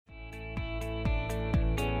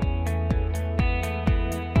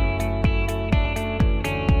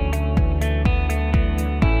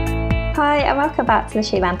Hi and welcome back to the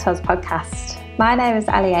She Mentors podcast. My name is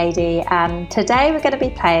Ali Adi and today we're going to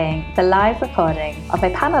be playing the live recording of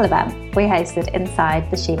a panel event we hosted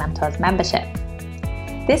inside the She Mentors membership.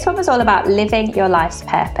 This one was all about living your life's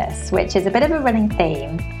purpose, which is a bit of a running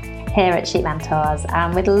theme here at She Mentors,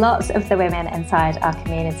 and with lots of the women inside our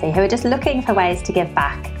community who are just looking for ways to give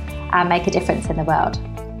back and make a difference in the world.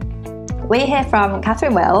 We hear from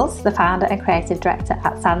Catherine Wills, the founder and creative director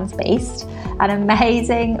at Sans Beast, an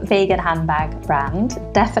amazing vegan handbag brand.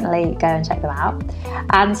 Definitely go and check them out.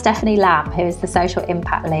 And Stephanie Lamb, who is the social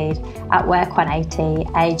impact lead at Work 180,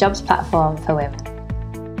 a jobs platform for women.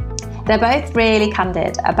 They're both really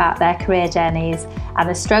candid about their career journeys and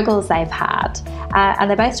the struggles they've had. And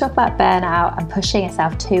they both talk about burnout and pushing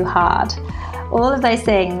yourself too hard. All of those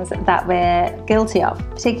things that we're guilty of,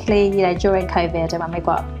 particularly during COVID and when we've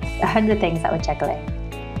got 100 things that we're juggling.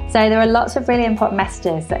 So there are lots of really important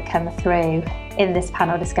messages that come through in this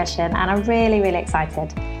panel discussion, and I'm really, really excited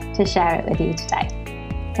to share it with you today.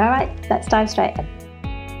 All right, let's dive straight in.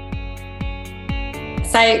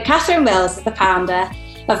 So Catherine Wills is the founder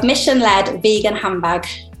of mission-led vegan handbag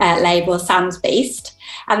label Sans Beast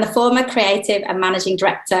and the former creative and managing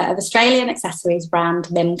director of Australian accessories brand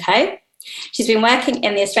Mimco. She's been working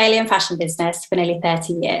in the Australian fashion business for nearly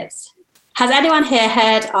 30 years. Has anyone here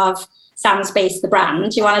heard of Sans Beast, the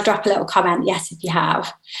brand? Do you want to drop a little comment? Yes, if you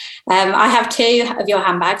have. I have two of your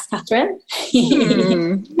handbags, Catherine,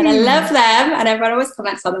 and I love them, and everyone always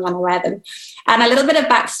comments on them when I wear them. And a little bit of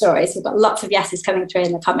backstory, so we've got lots of yeses coming through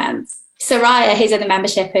in the comments. Soraya, who's in the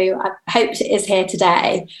membership, who I hope is here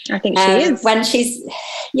today. I think she is. When she's,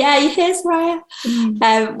 yeah, you hear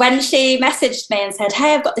Soraya? When she messaged me and said,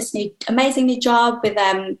 hey, I've got this amazing new job with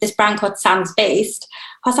this brand called Sans Beast,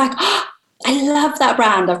 I was like, oh, I love that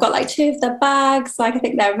brand. I've got like two of their bags. Like, I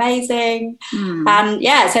think they're amazing. And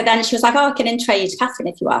yeah, so then she was like, oh, I can intro you to Catherine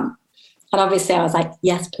if you want. And obviously I was like,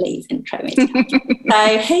 yes, please intro me to Catherine.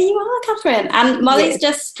 So here you are, Catherine. And Molly's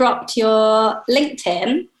just dropped your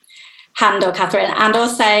LinkedIn handle, Catherine, and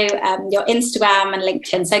also your Instagram and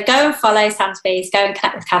LinkedIn. So go and follow Sans Beast, go and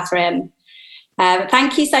connect with Catherine.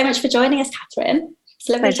 Thank you so much for joining us, Catherine. It's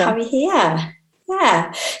lovely to have you here.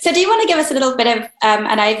 Yeah. So do you want to give us a little bit of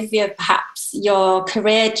an overview of perhaps your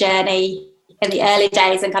career journey in the early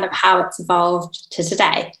days and kind of how it's evolved to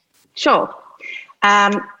today? Sure.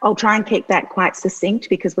 I'll try and keep that quite succinct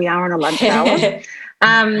because we are on a lunch hour.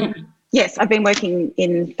 Yes, I've been working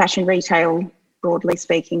in fashion retail, broadly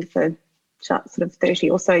speaking, for sort of 30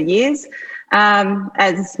 or so years.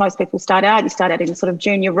 As most people start out, you start out in sort of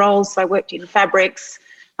junior roles. So I worked in fabrics.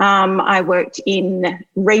 I worked in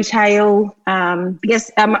retail.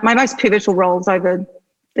 My most pivotal roles over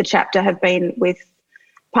the chapter have been with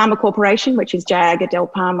Palmer Corporation, which is Jag, Adele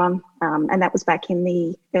Palmer, and that was back in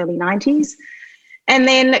the early 90s. And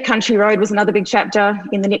then Country Road was another big chapter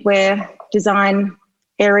in the knitwear design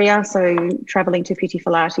area, so travelling to Pitti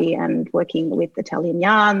Filati and working with Italian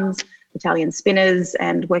yarns, Italian spinners,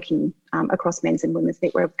 and working across men's and women's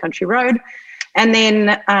knitwear with Country Road. And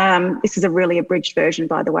then this is a really abridged version,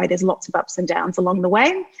 by the way. There's lots of ups and downs along the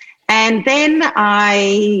way. And then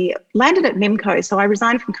I landed at Mimco. So I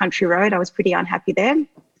resigned from Country Road. I was pretty unhappy there.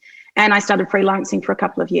 And I started freelancing for a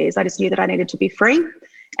couple of years. I just knew that I needed to be free.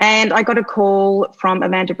 And I got a call from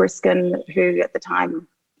Amanda Briskin, who at the time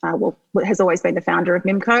has always been the founder of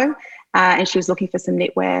Mimco. And she was looking for some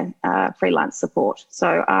knitwear freelance support.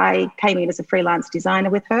 So I came in as a freelance designer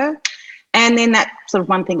with her. And then that sort of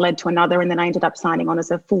one thing led to another, and then I ended up signing on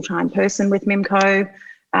as a full-time person with Mimco.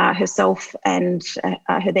 Herself and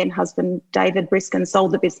her then husband, David Briskin,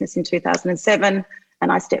 sold the business in 2007,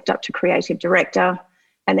 and I stepped up to creative director.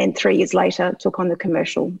 And then 3 years later, took on the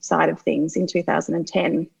commercial side of things in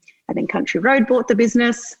 2010. And then Country Road bought the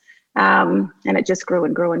business, and it just grew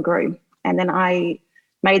and grew and grew. And then I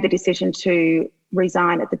made the decision to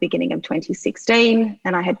resign at the beginning of 2016,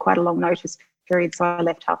 and I had quite a long notice period, so I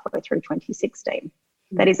left halfway through 2016.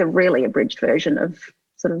 That is a really abridged version of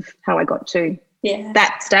sort of how I got to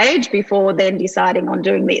that stage before then deciding on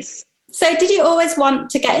doing this. So did you always want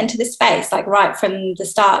to get into this space, like right from the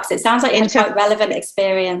start? Because it sounds like you had quite relevant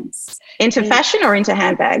experience. Into fashion or into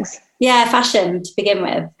handbags? Yeah, fashion to begin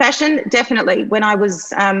with. Fashion, definitely. When I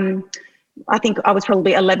was, I think I was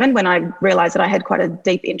probably 11 when I realised that I had quite a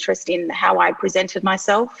deep interest in how I presented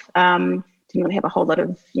myself. Didn't really have a whole lot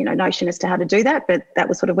of, notion as to how to do that, but that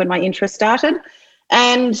was sort of when my interest started.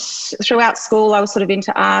 And throughout school, I was sort of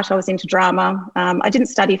into art. I was into drama. I didn't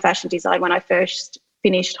study fashion design when I first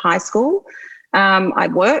finished high school.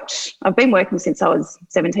 I've been working since I was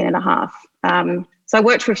 17 and a half. So I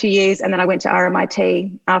worked for a few years, and then I went to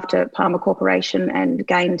RMIT after Palmer Corporation and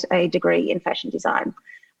gained a degree in fashion design.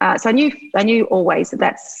 So I knew always that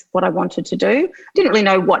that's what I wanted to do. Didn't really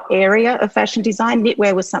know what area of fashion design.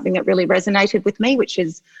 Knitwear was something that really resonated with me, which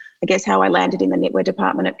is, I guess, how I landed in the knitwear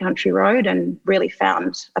department at Country Road and really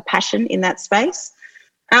found a passion in that space.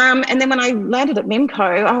 And then when I landed at Mimco,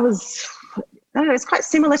 I don't know, it's quite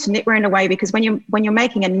similar to knitwear in a way, because when you're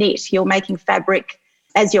making a knit, you're making fabric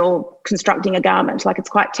as you're constructing a garment. Like, it's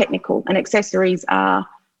quite technical, and accessories are,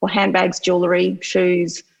 or handbags, jewellery,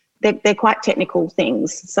 shoes, they're quite technical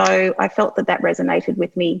things. So I felt that resonated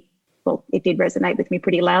with me. Well, it did resonate with me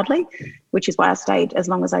pretty loudly, which is why I stayed as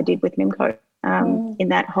long as I did with Mimco in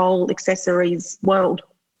that whole accessories world.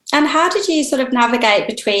 And how did you sort of navigate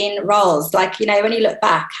between roles? Like, you know, when you look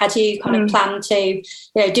back, had you kind of planned to, you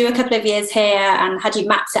know, do a couple of years here, and had you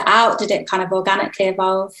mapped it out? Did it kind of organically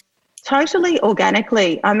evolve? Totally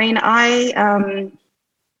organically. I mean, I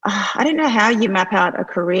don't know how you map out a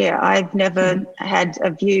career. I've never had a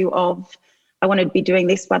view of, I want to be doing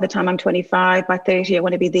this by the time I'm 25, by 30, I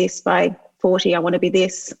want to be this, by 40, I want to be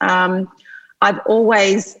this. I've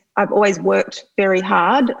always worked very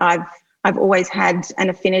hard. I've always had an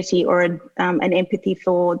affinity or an empathy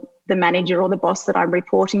for the manager or the boss that I'm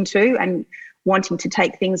reporting to, and wanting to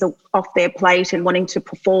take things off their plate and wanting to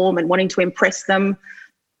perform and wanting to impress them.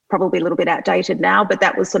 Probably a little bit outdated now, but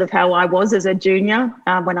that was sort of how I was as a junior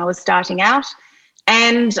when I was starting out.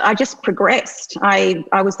 And I just progressed. I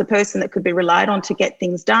was the person that could be relied on to get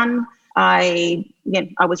things done. I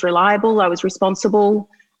was reliable, I was responsible.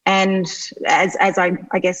 And as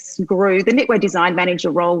I guess grew, the knitwear design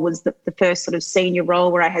manager role was the first sort of senior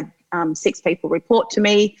role where I had 6 people report to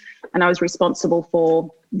me, and I was responsible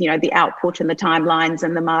for, you know, the output and the timelines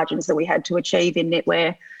and the margins that we had to achieve in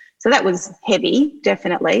knitwear. So that was heavy,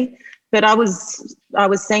 definitely. But I was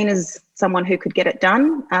seen as someone who could get it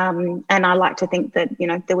done, and I like to think that, you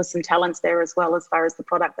know, there was some talents there as well, as far as the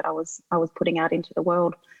product that I was putting out into the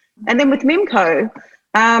world. And then with Mimco,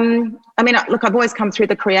 I mean, look, I've always come through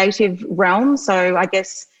the creative realm, so I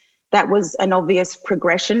guess that was an obvious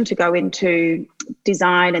progression to go into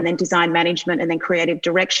design, and then design management, and then creative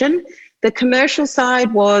direction. The commercial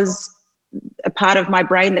side was a part of my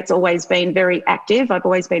brain that's always been very active. I've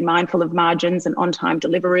always been mindful of margins and on-time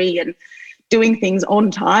delivery and doing things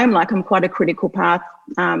on time. Like, I'm quite a critical path,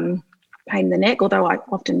 pain in the neck, although I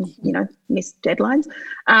often, you know, miss deadlines.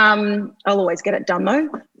 I'll always get it done though.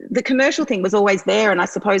 The commercial thing was always there, and I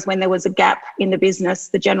suppose when there was a gap in the business,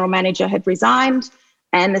 the general manager had resigned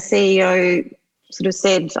and the CEO sort of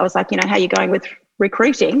said, I was like, you know, how are you going with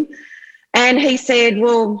recruiting? And he said,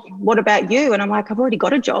 well, what about you? And I'm like, I've already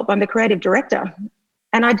got a job. I'm the creative director.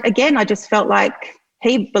 And I just felt like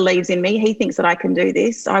he believes in me. He thinks that I can do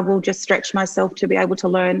this. I will just stretch myself to be able to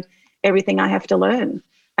learn everything I have to learn.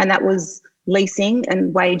 And that was leasing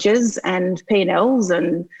and wages and P&Ls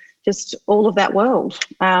and just all of that world,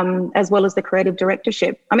 as well as the creative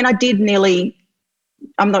directorship. I mean, I did nearly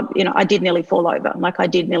fall over. Like, I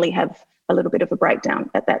did nearly have a little bit of a breakdown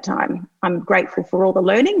at that time. I'm grateful for all the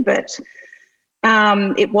learning, but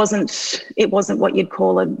it wasn't what you'd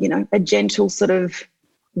call a gentle sort of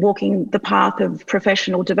walking the path of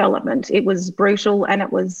professional development. It was brutal, and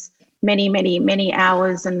it was many, many, many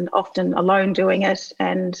hours, and often alone doing it.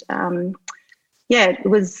 And it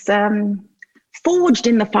was forged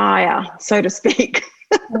in the fire, so to speak.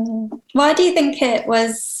 Why do you think it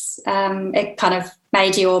was, it kind of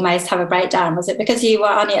made you almost have a breakdown? Was it because you were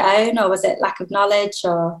on your own, or was it lack of knowledge,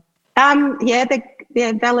 or?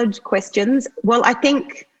 They're valid questions. Well, I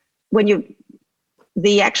think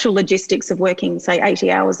the actual logistics of working, say, 80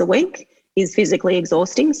 hours a week is physically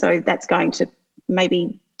exhausting. So that's going to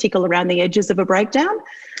maybe tickle around the edges of a breakdown.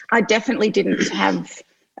 I definitely didn't have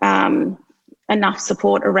enough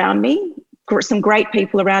support around me. Some great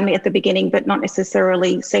people around me at the beginning, but not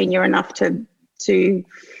necessarily senior enough to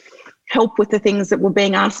help with the things that were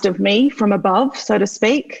being asked of me from above, so to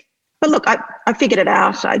speak. But look, I figured it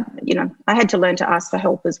out. I had to learn to ask for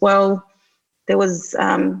help as well. There was,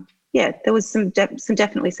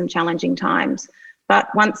 definitely some challenging times. But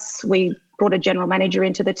once we brought a general manager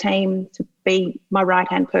into the team to be my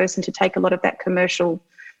right-hand person, to take a lot of that commercial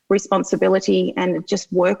responsibility and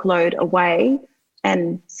just workload away,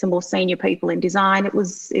 and some more senior people in design, it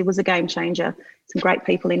was a game changer. Some great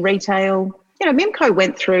people in retail. Mimco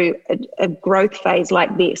went through a growth phase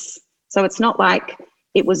like this. So it's not like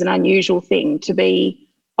it was an unusual thing to be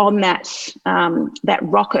on that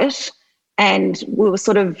rocket, and we were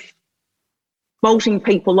sort of bolting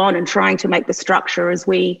people on and trying to make the structure as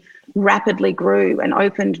we rapidly grew and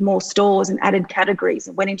opened more stores and added categories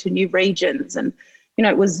and went into new regions. And,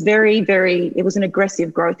 it was it was an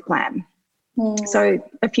aggressive growth plan. So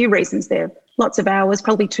a few reasons there. Lots of hours,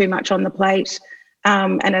 probably too much on the plate.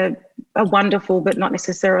 and a wonderful but not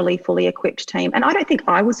necessarily fully equipped team. And I don't think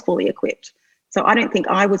I was fully equipped. So I don't think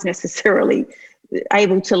I was necessarily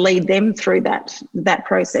able to lead them through that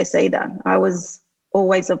process either. I was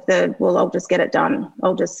always of the, well, I'll just get it done.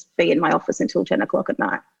 I'll just be in my office until 10 o'clock at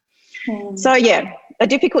night. So yeah, a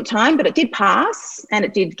difficult time, but it did pass and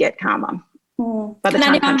it did get calmer. By the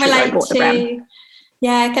time Country Road bought the brand.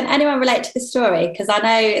 Yeah, can anyone relate to the story? Because I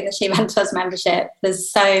know in the She Mentors membership, there's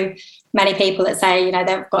so many people that say, you know,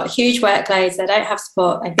 they've got huge workloads, they don't have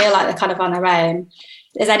support, they feel like they're kind of on their own.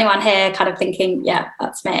 Is anyone here kind of thinking, yeah,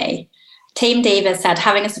 that's me? Team Diva said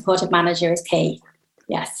having a supportive manager is key.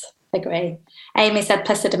 Yes, agree. Amy said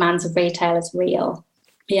plus the demands of retail is real.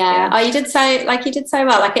 Yeah. Oh, you did so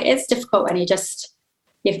well. Like, it is difficult when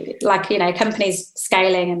companies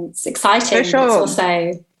scaling, and it's exciting. For sure. It's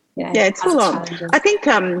also, it's full on. I think,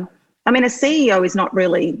 a CEO is not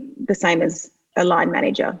really the same as a line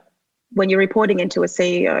manager. When you're reporting into a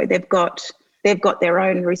CEO, they've got their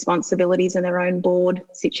own responsibilities and their own board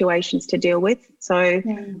situations to deal with. So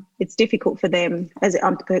it's difficult for them, as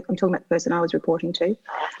I'm talking about the person I was reporting to,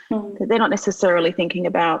 that they're not necessarily thinking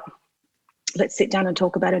about, let's sit down and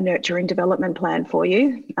talk about a nurturing development plan for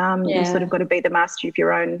you. You sort of got to be the master of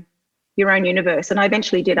your own universe. And I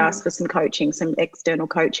eventually did ask for some coaching, some external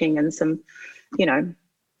coaching, and some,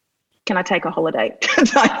 can I take a holiday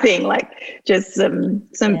type thing, like just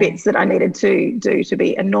some bits that I needed to do to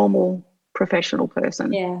be a normal professional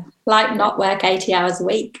person. Yeah, like not work 80 hours a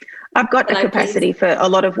week. I've got the capacity for a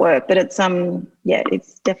lot of work, but it's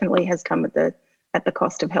it's definitely has come at the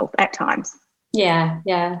cost of health at times. Yeah.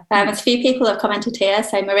 A few people have commented here.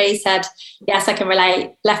 So Marie said, yes, I can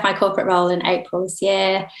relate. Left my corporate role in April this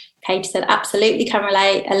year. Kate said, absolutely can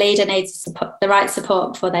relate. A leader needs the right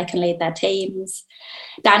support before they can lead their teams.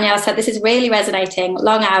 Danielle said, this is really resonating.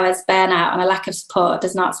 Long hours, burnout, and a lack of support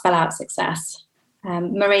does not spell out success.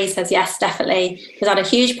 Marie says, yes, definitely. Was on a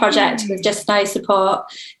huge project with just no support,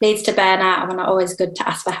 leads to burnout, and we're not always good to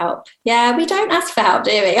ask for help. Yeah, we don't ask for help,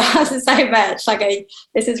 do we? So much.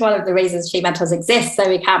 This is one of the reasons She Mentors exist, so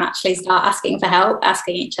we can actually start asking for help,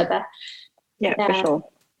 asking each other. Yeah, for sure.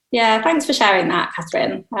 Yeah, thanks for sharing that,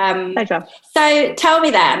 Catherine. Pleasure. So tell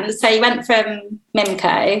me then, so you went from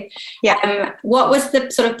Mimco. Yeah. What was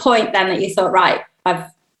the sort of point then that you thought, right,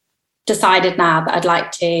 I've decided now that I'd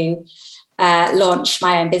like to launch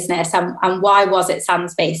my own business, and why was it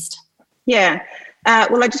Sands Beast? Yeah.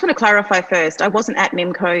 Well, I just want to clarify first. I wasn't at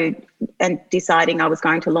Mimco and deciding I was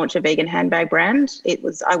going to launch a vegan handbag brand.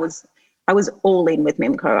 I was all in with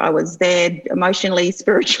Mimco. I was there emotionally,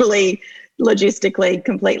 spiritually, logistically,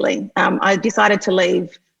 completely. I decided to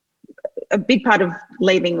leave. A big part of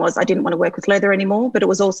leaving was I didn't want to work with leather anymore, but it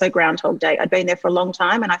was also Groundhog Day. I'd been there for a long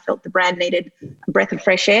time and I felt the brand needed a breath of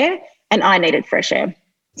fresh air, and I needed fresh air.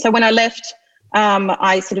 So when I left,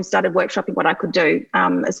 I sort of started workshopping what I could do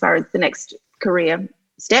as far as the next career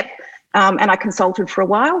step, and I consulted for a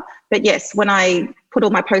while. But yes, when I put all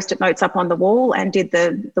my Post-it notes up on the wall and did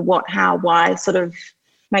the what, how, why sort of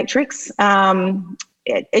matrix,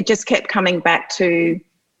 it just kept coming back to,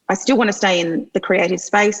 I still want to stay in the creative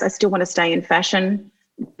space. I still want to stay in fashion,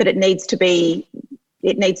 but it needs to be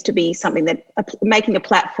something that, making a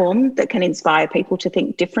platform that can inspire people to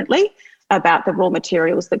think differently about the raw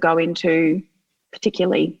materials that go into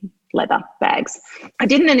particularly leather bags. I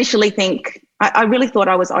didn't initially think, I really thought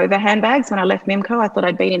I was over handbags when I left Mimco. I thought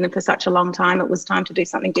I'd been in them for such a long time. It was time to do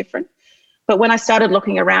something different. But when I started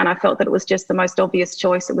looking around, I felt that it was just the most obvious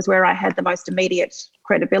choice. It was where I had the most immediate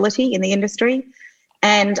credibility in the industry.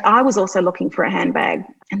 And I was also looking for a handbag.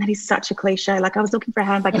 And that is such a cliche. Like, I was looking for a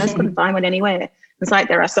handbag and I just couldn't find one anywhere. It's like,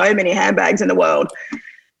 there are so many handbags in the world.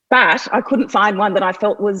 But I couldn't find one that I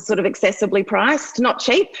felt was sort of accessibly priced, not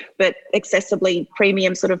cheap, but accessibly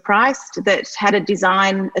premium sort of priced, that had a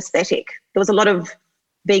design aesthetic. There was a lot of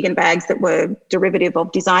vegan bags that were derivative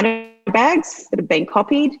of designer bags that had been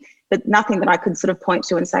copied, but nothing that I could sort of point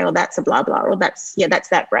to and say, oh, that's a blah, blah, or that's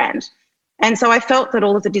that brand. And so I felt that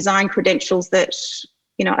all of the design credentials that,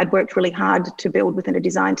 I'd worked really hard to build within a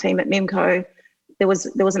design team at Mimco, there was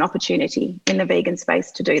an opportunity in the vegan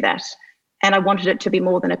space to do that. And I wanted it to be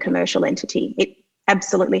more than a commercial entity. It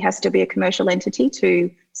absolutely has to be a commercial entity to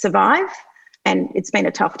survive. And it's been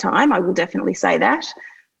a tough time, I will definitely say that.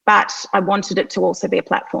 But I wanted it to also be a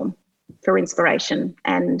platform for inspiration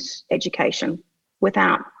and education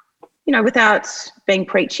without being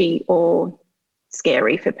preachy or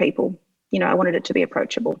scary for people. I wanted it to be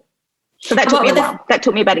approachable. So that took me a while. That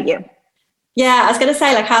took me about a year. Yeah, I was going to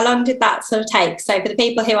say, how long did that sort of take? So for the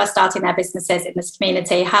people who are starting their businesses in this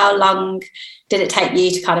community, how long did it take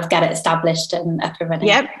you to kind of get it established and up and running?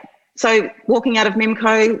 Yep. So walking out of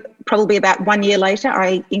Mimco, probably about 1 year later,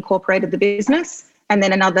 I incorporated the business. And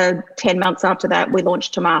then another 10 months after that, we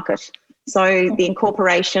launched to market. So the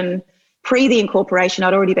incorporation, pre the incorporation,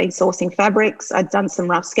 I'd already been sourcing fabrics. I'd done some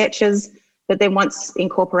rough sketches. But then once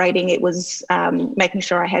incorporating, it was making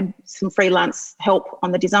sure I had some freelance help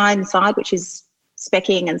on the design side, which is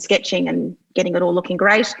speccing and sketching and getting it all looking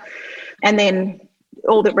great. And then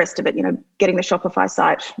all the rest of it, getting the Shopify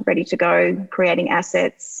site ready to go, creating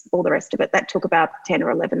assets, all the rest of it. That took about 10 or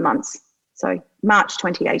 11 months. So March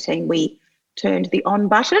 2018, we turned the on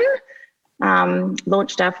button,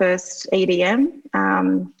 launched our first EDM,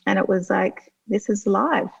 and it was like, this is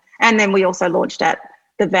live. And then we also launched at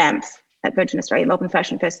the VAMF at Virgin Australia Melbourne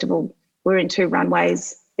Fashion Festival. We were in 2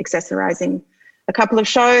 runways, accessorising a couple of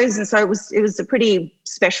shows. And so it was a pretty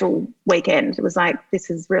special weekend. It was like, this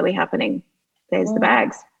is really happening. There's the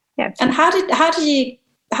bags. Yeah. And how are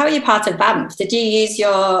you part of VAMF? Did you use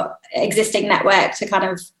your existing network to kind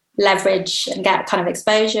of leverage and get kind of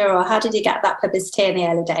exposure, or how did you get that publicity in the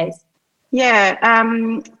early days? Yeah,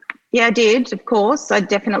 I did, of course. I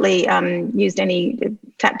definitely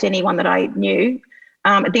tapped anyone that I knew.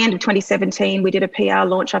 At the end of 2017, we did a PR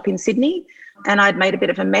launch up in Sydney, and I'd made a bit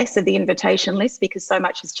of a mess of the invitation list because so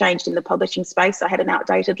much has changed in the publishing space. I had an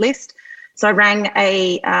outdated list. So I rang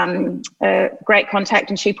a great contact,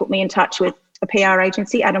 and she put me in touch with a PR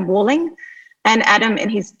agency, Adam Walling. And Adam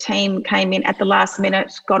and his team came in at the last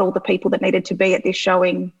minute, got all the people that needed to be at this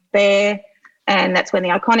showing there. And that's when the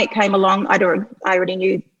Iconic came along. I already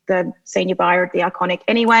knew the senior buyer at the Iconic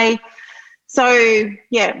anyway. So,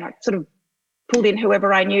 yeah, I sort of pulled in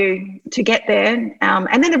whoever I knew to get there.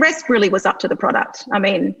 And then the rest really was up to the product. I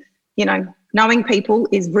mean, knowing people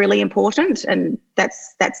is really important, and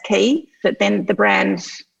that's key. But then the brand,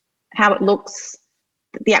 how it looks,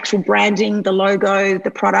 the actual branding, the logo,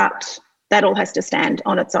 the product, that all has to stand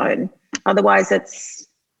on its own. Otherwise, it's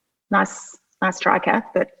nice try, Kath,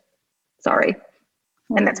 but sorry.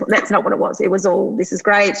 And that's not what it was. It was all, this is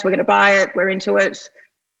great, we're going to buy it, we're into it.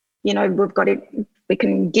 We've got it, we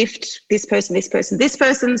can gift this person, this person, this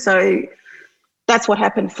person. So that's what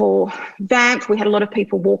happened for VAMF. We had a lot of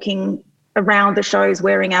people walking around the shows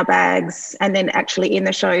wearing our bags, and then actually in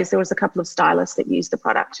the shows there was a couple of stylists that used the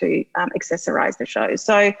product to accessorize the shows.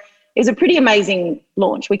 So it was a pretty amazing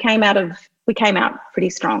launch. We came out pretty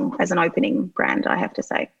strong as an opening brand, I have to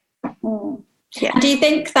say. Yeah. Do you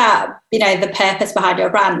think that the purpose behind your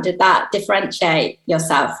brand, did that differentiate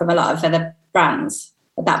yourself from a lot of other brands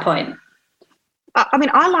at that point? I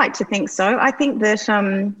mean, I like to think so. I think that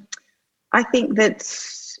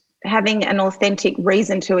having an authentic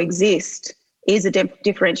reason to exist is a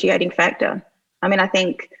differentiating factor. I mean, I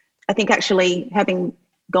think actually having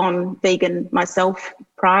gone vegan myself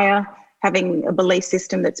prior, having a belief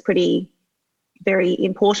system that's very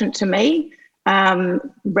important to me,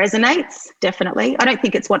 resonates, definitely. I don't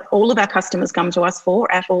think it's what all of our customers come to us for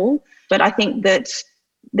at all, but I think that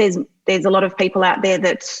there's a lot of people out there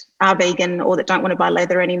that are vegan or that don't want to buy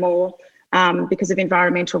leather anymore, because of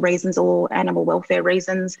environmental reasons or animal welfare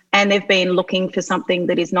reasons. And they've been looking for something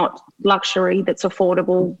that is not luxury, that's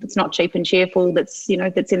affordable, that's not cheap and cheerful, that's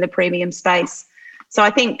in the premium space. So I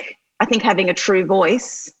think having a true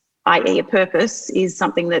voice, i.e. a purpose, is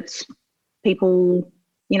something that people,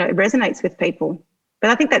 it resonates with people.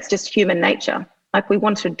 But I think that's just human nature. Like, we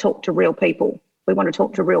want to talk to real people. We want to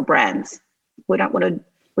talk to real brands. We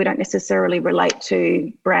don't necessarily relate to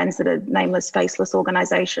brands that are nameless, faceless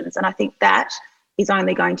organisations. And I think that is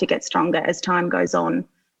only going to get stronger as time goes on,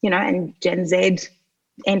 and Gen Z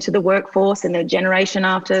enter the workforce, and the generation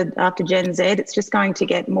after Gen Z, it's just going to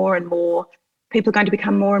get more and more, people are going to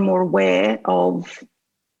become more and more aware of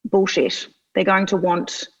bullshit. They're going to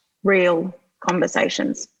want real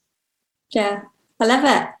conversations. Yeah, I love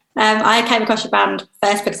it. I came across your brand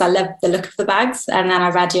first because I loved the look of the bags, and then I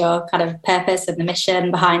read your kind of purpose and the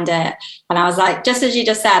mission behind it, and I was like, just as you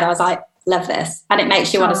just said, I was like, love this, and it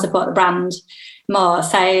makes you want to support the brand more.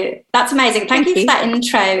 So that's amazing. Thank you for that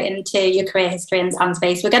intro into your career history in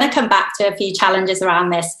Sandspace. We're going to come back to a few challenges around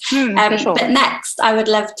this. Sure. But next, I would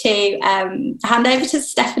love to hand over to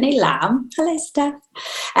Stephanie Lamb. Hello, Steph.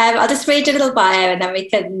 I'll just read your little bio and then we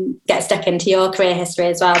can get stuck into your career history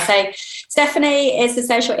as well. So Stephanie is the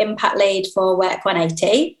social impact lead for Work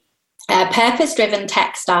 180. A purpose-driven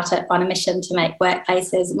tech startup on a mission to make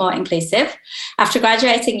workplaces more inclusive. After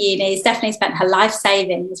graduating uni, Stephanie spent her life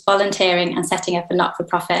savings volunteering and setting up a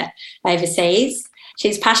not-for-profit overseas.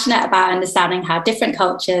 She's passionate about understanding how different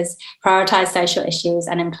cultures prioritise social issues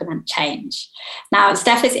and implement change. Now,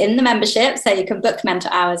 Steph is in the membership, so you can book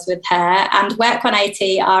mentor hours with her, and Work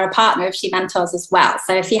 180 are a partner of She Mentors as well.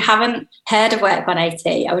 So if you haven't heard of Work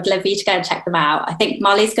 180, I would love you to go and check them out. I think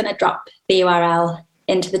Molly's going to drop the URL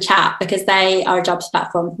into the chat because they are a jobs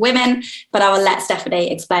platform for women, but I will let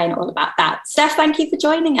Stephanie explain all about that. Steph, thank you for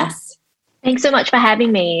joining us. Thanks so much for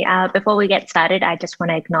having me. Before we get started, I just want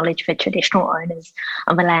to acknowledge the traditional owners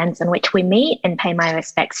of the lands on which we meet and pay my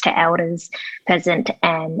respects to elders present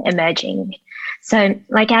and emerging. So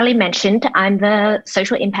like Ali mentioned, I'm the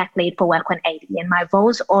social impact lead for Work 180, and my role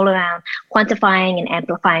is all around quantifying and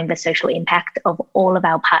amplifying the social impact of all of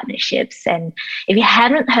our partnerships. And if you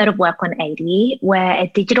haven't heard of Work 180, we're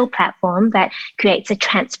a digital platform that creates a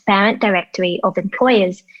transparent directory of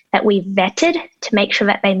employers that we vetted to make sure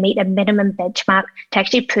that they meet a minimum benchmark to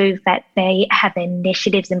actually prove that they have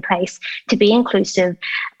initiatives in place to be inclusive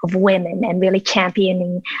of women and really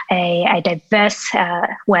championing a diverse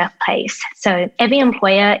workplace. So every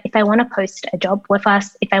employer, if they want to post a job with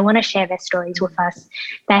us, if they want to share their stories with us,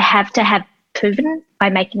 they have to have proven by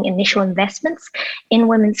making initial investments in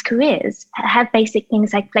women's careers, have basic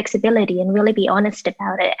things like flexibility and really be honest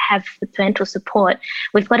about it, have the parental support.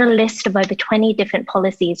 We've got a list of over 20 different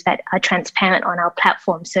policies that are transparent on our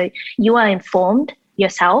platform. So you are informed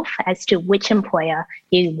yourself as to which employer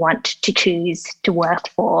you want to choose to work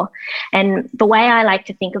for. And the way I like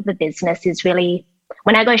to think of the business is really,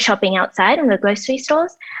 when I go shopping outside in the grocery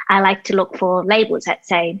stores, I like to look for labels that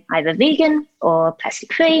say either vegan or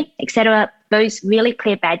plastic free, etc. Those really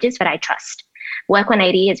clear badges that I trust. Work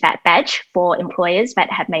 180 is that badge for employers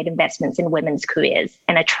that have made investments in women's careers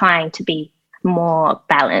and are trying to be more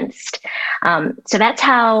balanced. So that's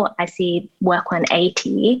how I see Work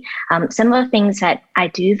 180. Some of the things that I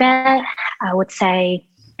do there, I would say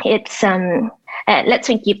it's let's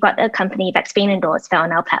think you've got a company that's been endorsed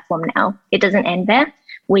on our platform now. It doesn't end there.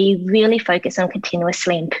 We really focus on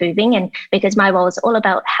continuously improving, and because my role is all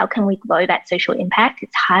about how can we grow that social impact,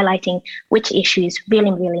 it's highlighting which issues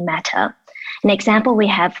really, really matter. An example we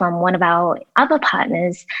have from one of our other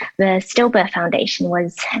partners, the Stillbirth Foundation,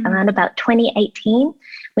 was around about 2018.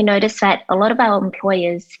 We noticed that a lot of our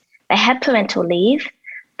employers, they had parental leave,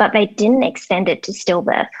 but they didn't extend it to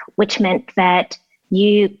stillbirth, which meant that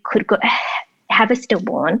you could have a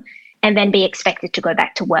stillborn and then be expected to go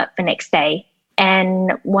back to work the next day.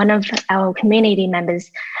 And one of our community members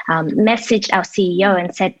messaged our CEO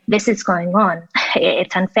and said, this is going on.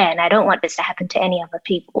 It's unfair, and I don't want this to happen to any other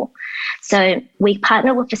people. So we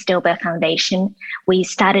partnered with the Stillbirth Foundation. We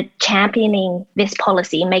started championing this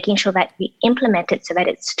policy, making sure that we implement it so that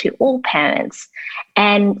it's to all parents.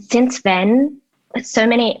 And since then, so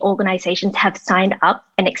many organizations have signed up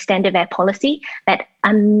and extended their policy that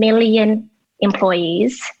 1 million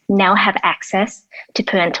employees now have access to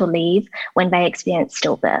parental leave when they experience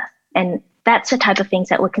stillbirth. And that's the type of things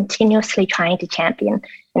that we're continuously trying to champion.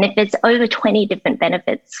 And if there's over 20 different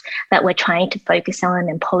benefits that we're trying to focus on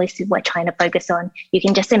and policies we're trying to focus on, you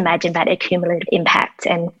can just imagine that accumulative impact.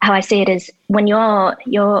 And how I see it is when you're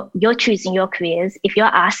choosing your careers, if you're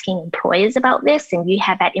asking employers about this and you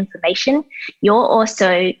have that information, you're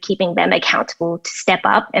also keeping them accountable to step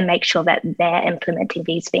up and make sure that they're implementing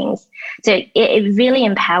these things. So it really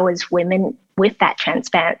empowers women with that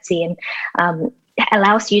transparency and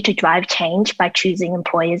allows you to drive change by choosing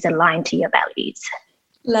employers aligned to your values.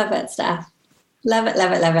 Love it, Steph. Love it,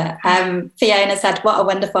 love it, love it. Fiona said, what a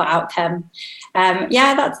wonderful outcome.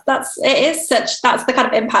 That's the kind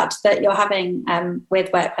of impact that you're having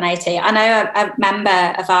with Work 180. I know a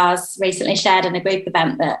member of ours recently shared in a group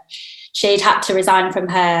event that she'd had to resign from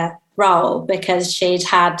her role because she'd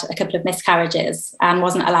had a couple of miscarriages and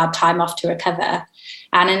wasn't allowed time off to recover.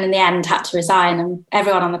 And in the end had to resign, and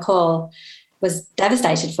everyone on the call was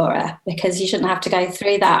devastated for her because you shouldn't have to go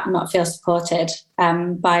through that and not feel supported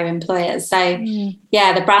by your employers. So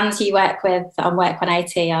the brands you work with on Work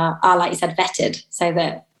 180 are, like you said, vetted so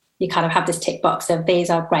that you kind of have this tick box of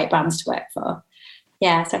these are great brands to work for.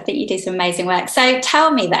 Yeah, so I think you do some amazing work. So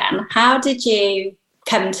tell me then, how did you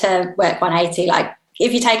come to Work 180? Like,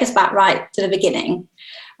 if you take us back right to the beginning,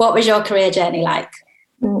 what was your career journey like?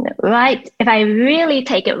 Right. If I really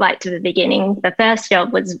take it right to the beginning, the first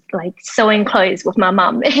job was like sewing clothes with my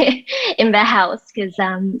mum in the house because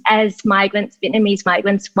as migrants, Vietnamese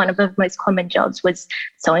migrants, one of the most common jobs was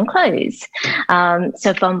sewing clothes.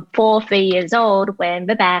 So from 3 years old, we're in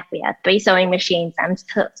the back, we have 3 sewing machines. I'm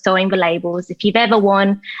sewing the labels. If you've ever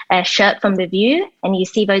worn a shirt from Review and you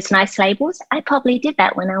see those nice labels, I probably did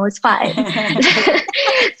that when I was 5.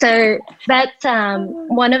 So that's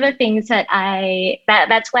one of the things that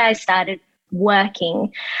that's where I started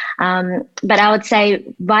working. But I would say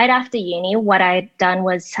right after uni, what I'd done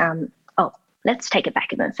was, let's take it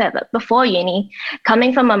back even further. Before uni,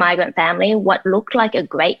 coming from a migrant family, what looked like a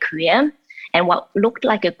great career and what looked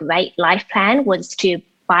like a great life plan was to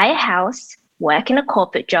buy a house, work in a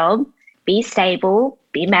corporate job, be stable,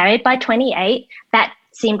 be married by 28. That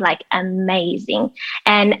seemed like amazing.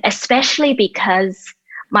 And especially because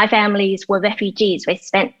my families were refugees. We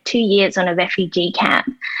spent 2 years on a refugee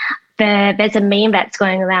camp. There's a meme that's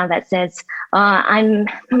going around that says,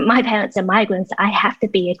 my parents are migrants, I have to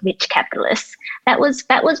be a rich capitalist. That was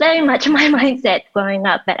very much my mindset growing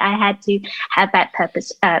up, but I had to have that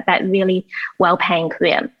purpose, that really well-paying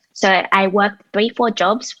career. So I worked 3-4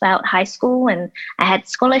 jobs throughout high school, and I had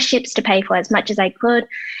scholarships to pay for as much as I could.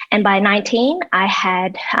 And by 19, I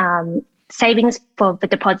had savings for the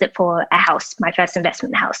deposit for a house, my first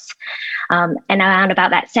investment house. And around about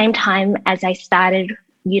that same time as I started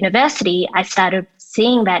university, I started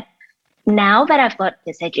seeing that now that I've got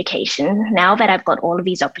this education, now that I've got all of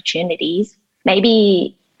these opportunities,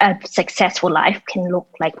 maybe a successful life can look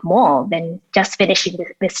like more than just finishing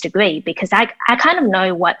this degree, because I kind of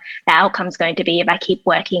know what the outcome's going to be if I keep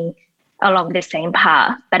working along the same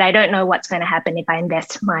path, but I don't know what's going to happen if I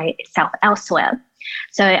invest myself elsewhere.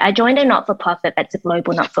 So I joined a not-for-profit that's a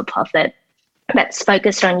global not-for-profit that's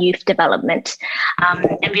focused on youth development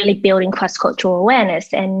and really building cross-cultural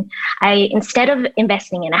awareness. And instead of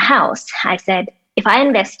investing in a house, I said, if I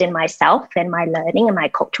invest in myself and my learning and my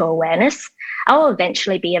cultural awareness, I will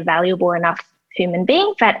eventually be a valuable enough human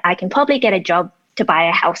being that I can probably get a job to buy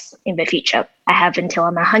a house in the future. I have until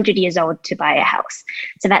I'm 100 years old to buy a house.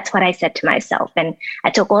 So that's what I said to myself. And I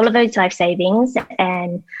took all of those life savings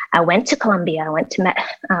and I went to Colombia, I went to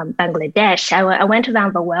Bangladesh, I went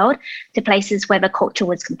around the world to places where the culture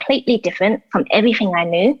was completely different from everything I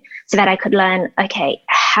knew, so that I could learn, okay,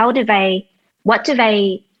 what do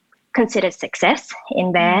they consider success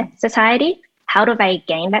in their society? How do they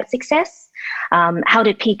gain that success? How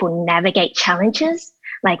do people navigate challenges?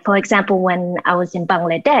 Like, for example, when I was in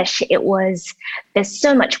Bangladesh, there's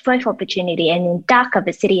so much growth opportunity. And in Dhaka,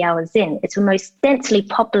 the city I was in, it's the most densely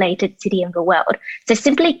populated city in the world. So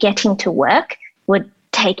simply getting to work would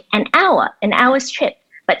take an hour's trip.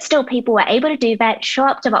 But still, people were able to do that, show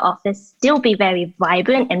up to the office, still be very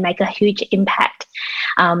vibrant and make a huge impact.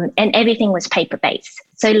 And everything was paper-based.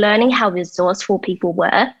 So learning how resourceful people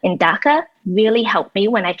were in Dhaka really helped me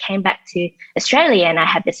when I came back to Australia, and I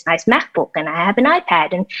had this nice MacBook and I have an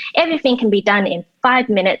iPad, and everything can be done in 5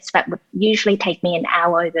 minutes that would usually take me an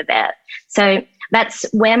hour over there. So that's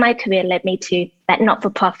where my career led me to, that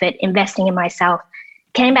not-for-profit, investing in myself.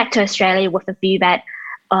 Came back to Australia with a view that,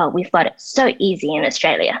 we've got it so easy in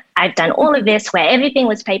Australia. I've done all of this where everything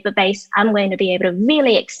was paper-based. I'm going to be able to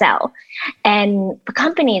really excel. And for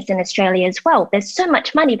companies in Australia as well, there's so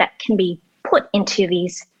much money that can be put into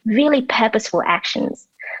these really purposeful actions.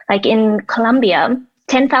 Like in Colombia,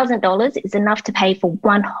 $10,000 is enough to pay for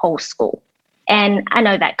one whole school. And I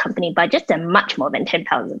know that company budgets are much more than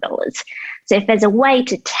 $10,000. So if there's a way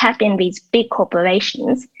to tap in these big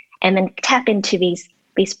corporations and then tap into these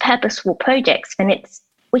purposeful projects, then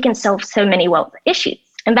we can solve so many wealth issues.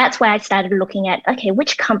 And that's where I started looking at, okay,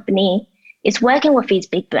 which company is working with these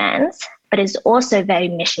big brands, but is also very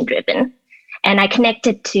mission driven. And I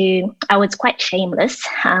was quite shameless.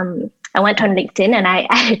 I went on LinkedIn and I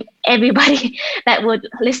added everybody that would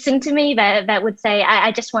listen to me, that would say,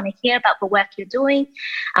 I just want to hear about the work you're doing.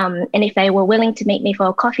 And if they were willing to meet me for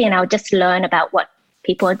a coffee, and I would just learn about what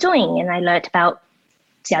people are doing. And I learned about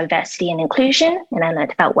diversity and inclusion, and I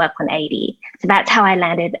learned about Work 180. So that's how I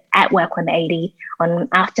landed at Work 180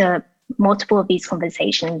 after multiple of these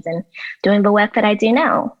conversations and doing the work that I do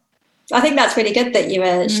now. I think that's really good that you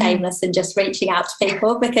were shameless and just reaching out to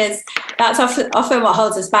people, because that's often what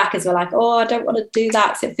holds us back, is we're like, I don't want to do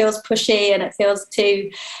that because it feels pushy and it feels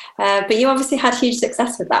too, but you obviously had huge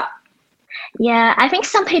success with that. Yeah, I think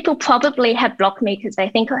some people probably have blocked me because they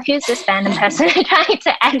think, who's this random person trying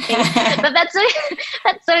to add me? But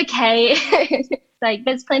that's okay. Like,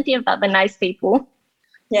 there's plenty of other nice people.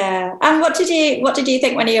 Yeah. And what did you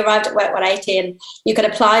think when you arrived at Work 180 and you could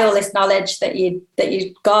apply all this knowledge that you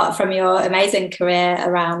got from your amazing career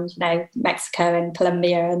around, Mexico and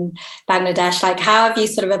Colombia and Bangladesh? Like, how have you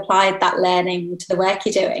sort of applied that learning to the work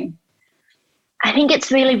you're doing? I think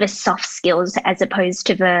it's really the soft skills as opposed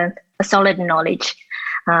to the solid knowledge,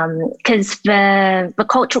 because the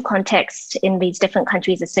cultural context in these different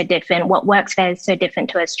countries is so different. What works there is so different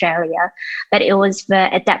to Australia, but it was the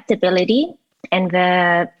adaptability and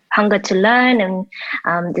the hunger to learn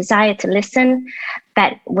and desire to listen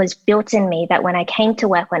that was built in me, that when I came to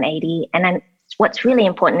Work 180 and then what's really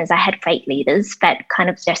important is I had great leaders that kind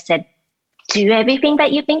of just said, do everything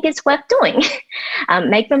that you think is worth doing.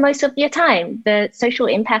 Make the most of your time. The social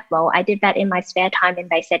impact role, I did that in my spare time, and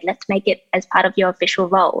they said, let's make it as part of your official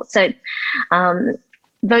role. So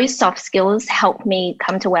those soft skills helped me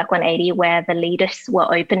come to Work 180, where the leaders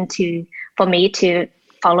were open for me to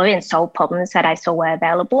follow and solve problems that I saw were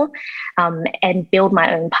available, and build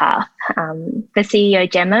my own path. The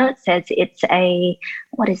CEO, Gemma, says it's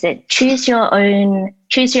choose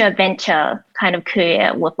your adventure kind of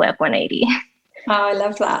career with Work 180. Oh, I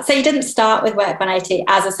love that. So you didn't start with Work 180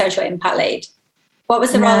 as a social impact lead. What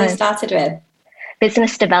was the role you started with?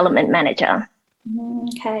 Business development manager.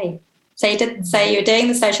 Okay. So you were doing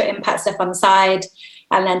the social impact stuff on the side,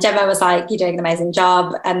 and then Gemma was like, you're doing an amazing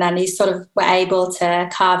job, and then you sort of were able to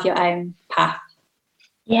carve your own path.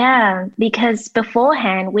 Yeah, because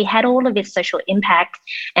beforehand we had all of this social impact,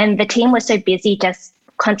 and the team was so busy just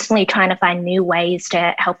constantly trying to find new ways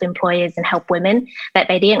to help employers and help women that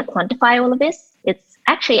they didn't quantify all of this. It's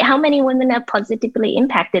actually how many women are positively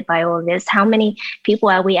impacted by all of this? How many people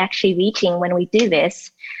are we actually reaching when we do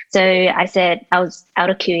this? So I said, I was out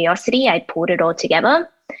of curiosity, I pulled it all together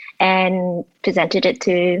and presented it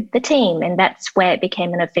to the team. And that's where it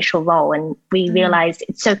became an official role. And we realized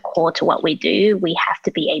it's so core to what we do. We have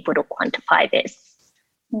to be able to quantify this.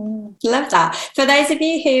 Love that. For those of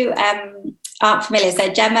you who aren't familiar, so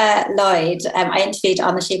Gemma Lloyd, I interviewed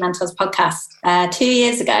on the She Mentors podcast 2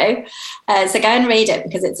 years ago. So go and read it,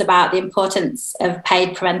 because it's about the importance of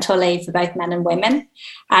paid parental leave for both men and women.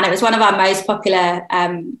 And it was one of our most popular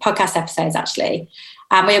podcast episodes, actually.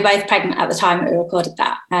 And we were both pregnant at the time that we recorded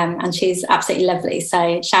that. And she's absolutely lovely.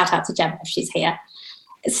 So shout out to Gemma if she's here.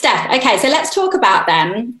 Steph, okay, so let's talk about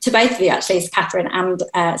then, to both of you actually, Catherine and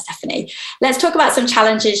Stephanie, let's talk about some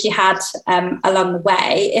challenges you had along the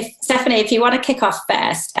way. Stephanie, if you want to kick off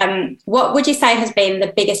first, what would you say has been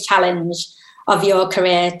the biggest challenge of your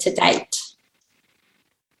career to date?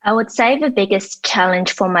 I would say the biggest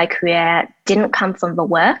challenge for my career didn't come from the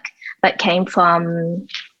work, but came from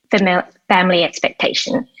family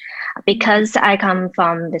expectation. Because I come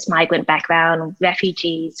from this migrant background,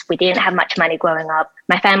 refugees, we didn't have much money growing up.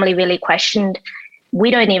 My family really questioned, we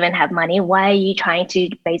don't even have money. Why are you trying to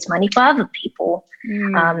raise money for other people?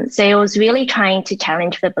 So it was really trying to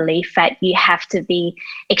challenge the belief that you have to be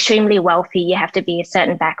extremely wealthy, you have to be a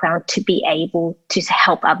certain background to be able to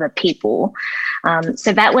help other people.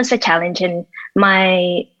 So that was the challenge. And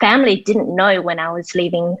my family didn't know when I was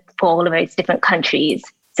leaving for all of those different countries.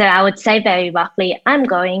 So I would say very roughly, I'm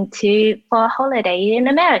going for a holiday in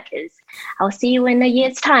Americas. I'll see you in a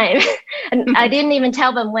year's time. And I didn't even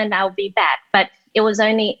tell them when I'll be back, but it was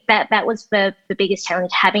only that was the biggest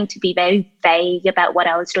challenge, having to be very vague about what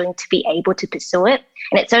I was doing to be able to pursue it.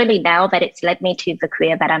 And it's only now that it's led me to the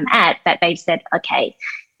career that I'm at that they've said, okay,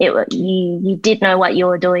 you did know what you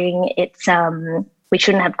were doing. It's we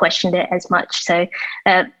shouldn't have questioned it as much. So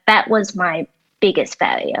that was my biggest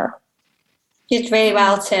barrier. You did really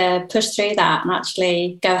well to push through that and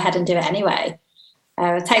actually go ahead and do it anyway.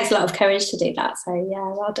 It takes a lot of courage to do that. So, yeah,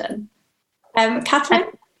 well done. Catherine?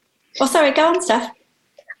 Sorry, go on, Steph.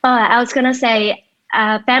 I was going to say,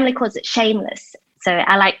 family calls it shameless. So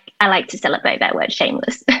I like to celebrate that word,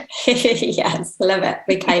 shameless. Yes, love it.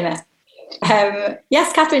 We claim it.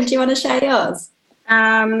 Yes, Catherine, do you want to share yours?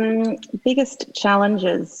 Biggest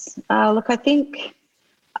challenges. Look, I think...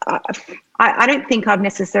 I don't think I've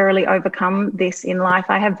necessarily overcome this in life.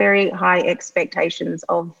 I have very high expectations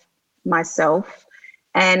of myself.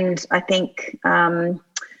 And I think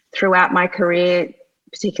throughout my career,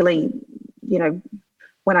 particularly,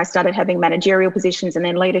 when I started having managerial positions and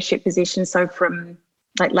then leadership positions, so from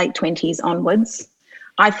like late 20s onwards,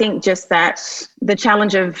 I think just that the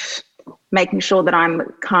challenge of making sure that I'm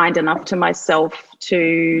kind enough to myself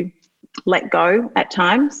to let go at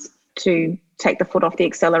times, to take the foot off the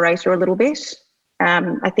accelerator a little bit.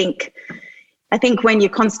 I think when you're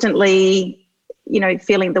constantly,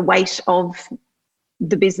 feeling the weight of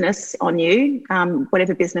the business on you,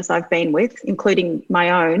 whatever business I've been with, including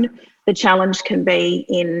my own, the challenge can be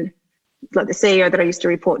in, like the CEO that I used to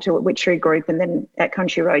report to at Witchery Group and then at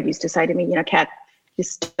Country Road used to say to me, Kat,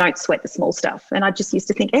 just don't sweat the small stuff. And I just used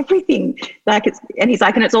to think everything and he's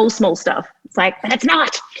like, and it's all small stuff. It's like, but it's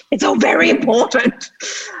not, it's all very important.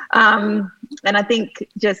 And I think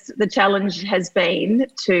just the challenge has been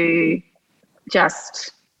to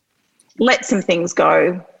just let some things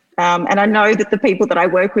go. And I know that the people that I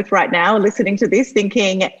work with right now are listening to this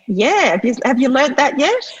thinking, yeah, have you learned that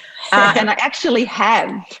yet? And I actually have.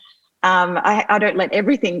 I don't let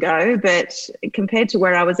everything go, but compared to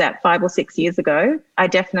where I was at 5 or 6 years ago, I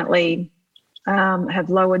definitely have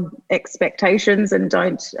lowered expectations and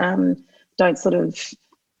don't sort of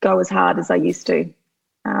go as hard as I used to.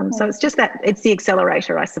 So it's just that, it's the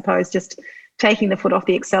accelerator, I suppose, just taking the foot off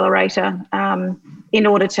the accelerator in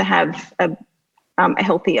order to have a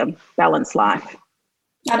healthier, balanced life.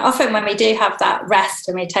 And often when we do have that rest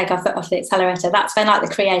and we take our foot off the accelerator, that's when like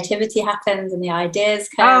the creativity happens and the ideas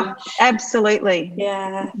come. Oh, absolutely.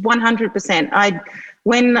 Yeah. 100%.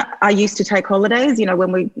 When I used to take holidays, you know,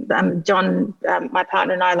 when we, John, my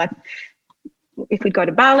partner and I, like, if we'd go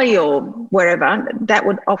to Bali or wherever, that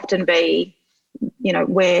would often be, you know,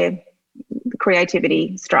 where the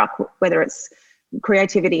creativity struck, whether it's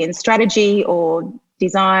creativity in strategy or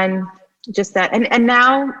design, just that. And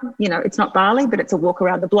now, you know, it's not Bali, but it's a walk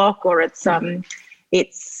around the block, or it's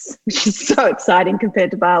which is so exciting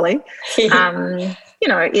compared to Bali. You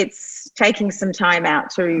know, it's taking some time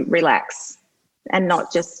out to relax and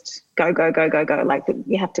not just go. Like,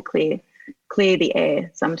 you have to clear the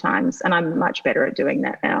air sometimes. And I'm much better at doing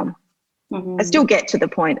that now. Mm-hmm. I still get to the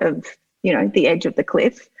point of, you know, the edge of the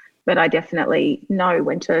cliff, but I definitely know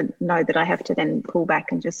when to know that I have to then pull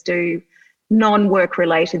back and just do non-work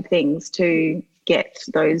related things to get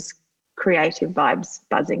those creative vibes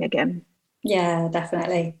buzzing again. Yeah,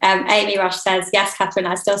 definitely. Amy Rush says, yes, Catherine,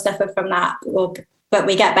 I still suffer from that, but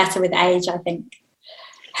we get better with age, I think.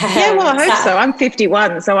 Yeah, well, I hope so. I'm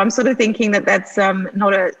 51, so I'm sort of thinking that's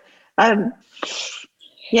not a...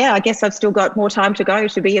 yeah, I guess I've still got more time to go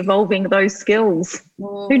to be evolving those skills.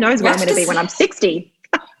 Who knows where I'm going to be when I'm 60?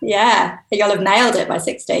 Yeah, you'll have nailed it by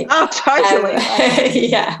 60. Oh, totally.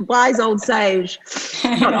 Yeah. Wise old sage.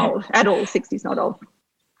 Not old at all. 60's not old.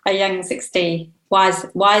 A young 60,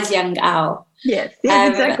 wise young owl. Yes,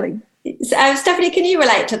 exactly. Stephanie, can you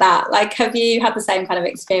relate to that? Like, have you had the same kind of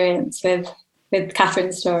experience with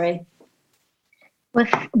Catherine's story? With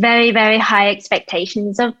very, very high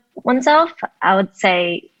expectations of oneself, I would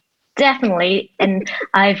say definitely. And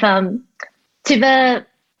I've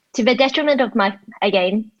to the detriment of my,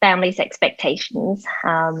 again, family's expectations.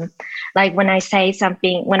 Like when I say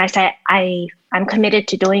I'm committed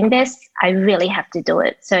to doing this, I really have to do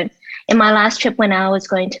it. So in my last trip when I was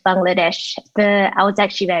going to Bangladesh, I was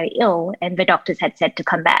actually very ill and the doctors had said to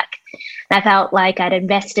come back. And I felt like I'd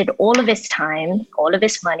invested all of this time, all of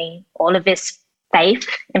this money, all of this faith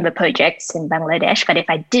in the projects in Bangladesh. But if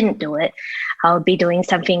I didn't do it, I would be doing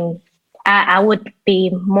something, I would be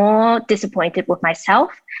more disappointed with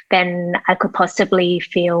myself than I could possibly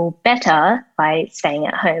feel better by staying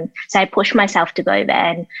at home. So I pushed myself to go there.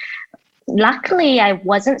 And luckily, I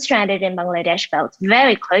wasn't stranded in Bangladesh, but I was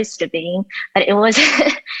very close to being. But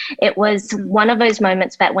it was one of those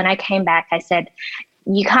moments that when I came back, I said,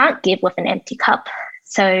 you can't give with an empty cup.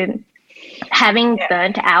 So having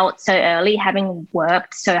burnt out so early, having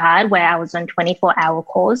worked so hard where I was on 24-hour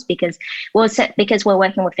calls because we're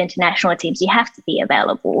working with international teams, you have to be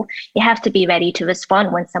available. You have to be ready to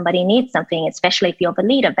respond when somebody needs something, especially if you're the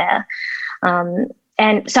leader there.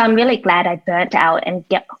 And so I'm really glad I burnt out and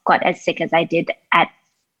got as sick as I did at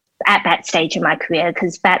that stage in my career,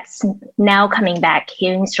 because that's now coming back,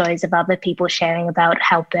 hearing stories of other people sharing about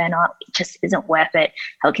how burnout just isn't worth it,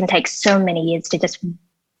 how it can take so many years to just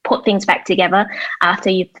put things back together after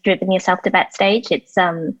you've driven yourself to that stage. It's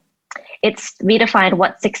redefined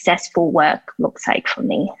what successful work looks like for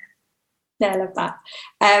me. Yeah, I love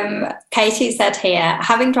that. Katie said here,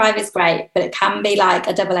 having drive is great, but it can be like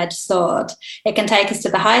a double-edged sword. It can take us to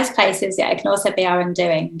the highest places, yet it can also be our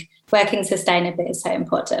undoing. Working sustainably is so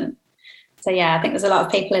important. So yeah, I think there's a lot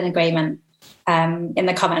of people in agreement in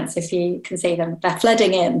the comments. If you can see them, they're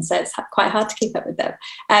flooding in, so it's quite hard to keep up with them.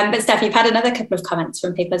 But Steph, you've had another couple of comments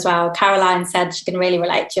from people as well. Caroline said she can really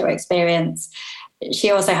relate to your experience. She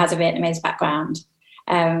also has a Vietnamese background.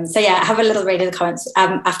 So yeah, have a little read of the comments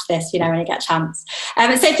after this, when you get a chance.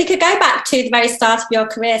 So if you could go back to the very start of your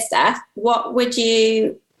career, Steph, what would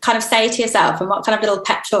you kind of say to yourself, and what kind of little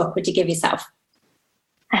pep talk would you give yourself?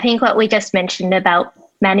 I think what we just mentioned about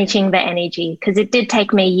managing the energy, because it did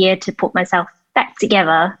take me a year to put myself back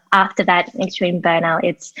together after that extreme burnout.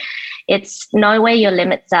 It's know where your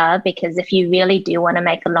limits are, because if you really do want to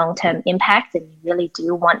make a long-term impact and you really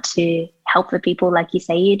do want to help the people like you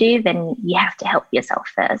say you do, then you have to help yourself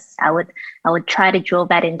first. I would try to drill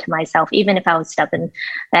that into myself, even if I was stubborn.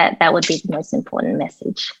 That would be the most important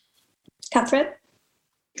message. Catherine?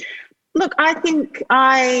 Look, I think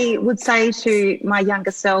I would say to my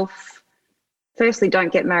younger self, firstly,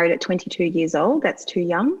 don't get married at 22 years old. That's too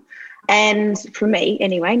young. And for me,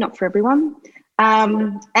 anyway, not for everyone.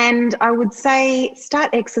 And I would say start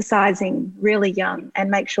exercising really young and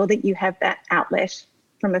make sure that you have that outlet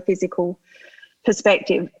from a physical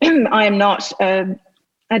perspective. I am not a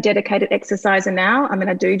a dedicated exerciser now. I mean,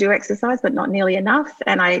 I do exercise, but not nearly enough.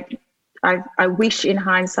 And I wish in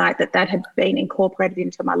hindsight that had been incorporated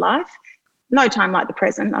into my life. No time like the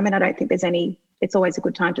present. I mean, I don't think it's always a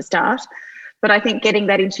good time to start. But I think getting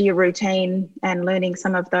that into your routine and learning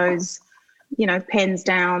some of those, pens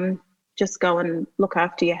down, just go and look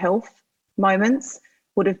after your health moments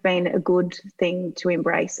would have been a good thing to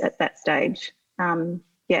embrace at that stage. In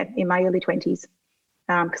my early 20s.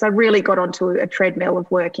 Because I really got onto a treadmill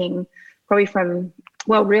of working probably from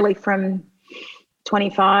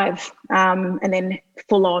 25 and then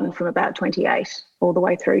full on from about 28 all the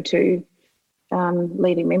way through to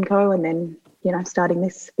leaving Mimco and then, starting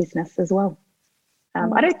this business as well.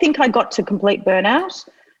 I don't think I got to complete burnout,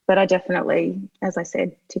 but I definitely, as I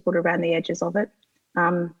said, tickled around the edges of it.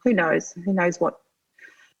 Who knows? Who knows what?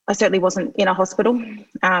 I certainly wasn't in a hospital.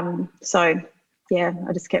 I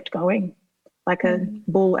just kept going like a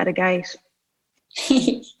bull at a gate.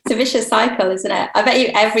 It's a vicious cycle, isn't it? I bet you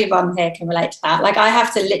everyone here can relate to that. Like I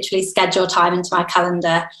have to literally schedule time into my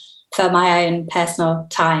calendar for my own personal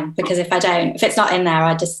time, because if it's not in there,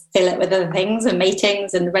 I just fill it with other things and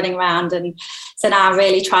meetings and running around. And so now I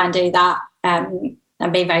really try and do that and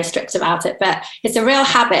be very strict about it. But it's a real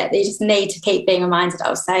habit that you just need to keep being reminded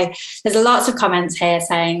of. So there's lots of comments here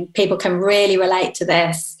saying people can really relate to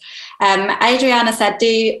this. Adriana said,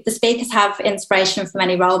 do the speakers have inspiration from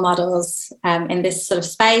any role models in this sort of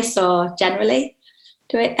space or generally?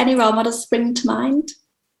 Do any role models spring to mind?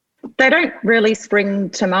 They don't really spring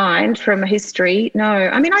to mind from history, no.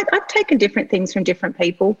 I mean, I've taken different things from different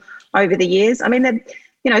people over the years. I mean,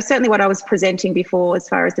 certainly what I was presenting before as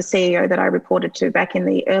far as the CEO that I reported to back in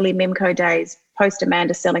the early Mimco days, post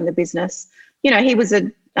Amanda selling the business, he was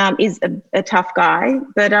is a tough guy,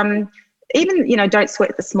 but even, don't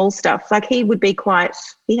sweat the small stuff. Like he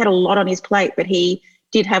had a lot on his plate, but he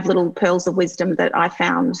did have little pearls of wisdom that I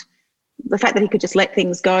found. The fact that he could just let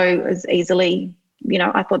things go as easily,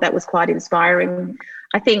 I thought that was quite inspiring.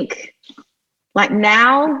 I think like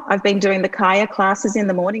now I've been doing the Kaya classes in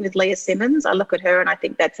the morning with Leah Simmons. I look at her and I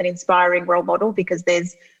think that's an inspiring role model because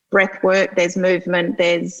there's breath work, there's movement,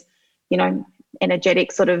 there's,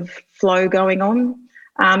 energetic sort of flow going on.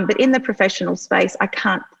 But in the professional space, I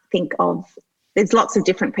can't think of, there's lots of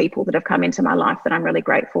different people that have come into my life that I'm really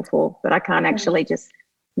grateful for, but I can't actually just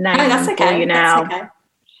name them for you now. That's okay.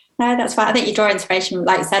 No, that's fine. I think you draw inspiration,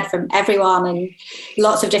 like you said, from everyone and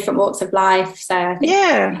lots of different walks of life. So I think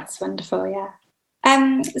that's wonderful,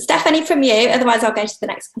 yeah. Stephanie, from you, otherwise I'll go to the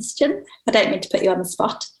next question. I don't mean to put you on the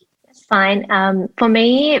spot. That's fine. For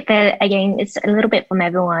me, again, it's a little bit from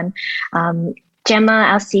everyone. Gemma,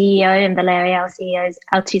 our CEO, and Valeria,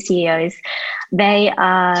 our two CEOs, they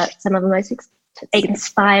are some of the most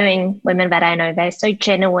inspiring women that I know. They're so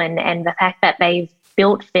genuine, and the fact that they've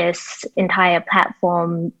built this entire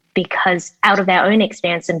platform because out of their own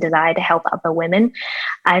experience and desire to help other women.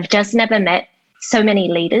 I've just never met so many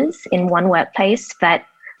leaders in one workplace that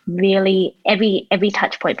really every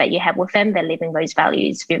touch point that you have with them, they're living those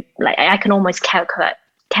values. Like I can almost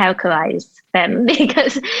characterize them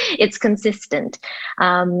because it's consistent.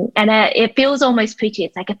 And it feels almost preachy.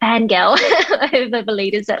 It's like a fangirl over the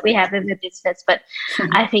leaders that we have in the business. But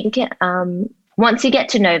I think once you get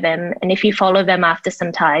to know them, and if you follow them after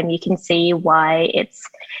some time, you can see why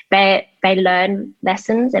they learn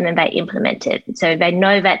lessons and then they implement it. So they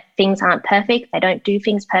know that things aren't perfect. They don't do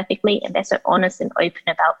things perfectly, and they're so honest and open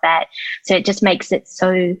about that. So it just makes it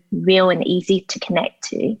so real and easy to connect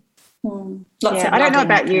to. I don't know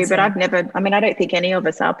about you, but I don't think any of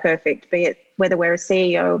us are perfect, be it whether we're a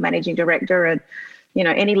CEO or managing director or,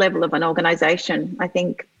 any level of an organisation. I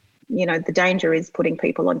think, the danger is putting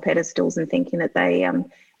people on pedestals and thinking that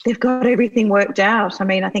they've got everything worked out. I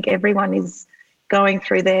mean, I think everyone is going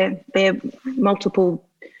through their multiple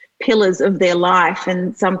pillars of their life,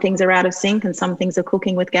 and some things are out of sync and some things are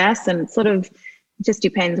cooking with gas, and it sort of just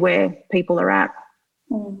depends where people are at.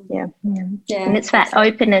 Yeah. And it's that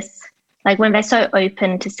openness, like when they're so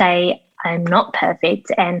open to say, I'm not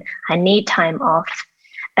perfect and I need time off,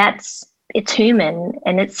 it's human,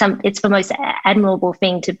 and it's the most admirable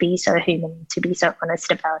thing to be so human, to be so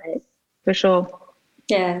honest about it. For sure.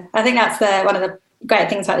 Yeah, I think that's one of the great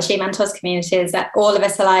things about the She Mentors community is that all of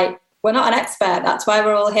us are like, we're not an expert. That's why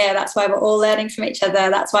we're all here. That's why we're all learning from each other.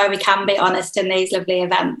 That's why we can be honest in these lovely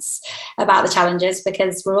events about the challenges,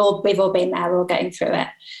 because we've all been there. We're all getting through it.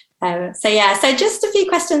 So just a few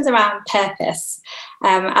questions around purpose,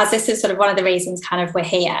 as this is sort of one of the reasons kind of we're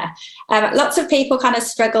here. Lots of people kind of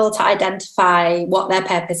struggle to identify what their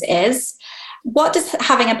purpose is. What does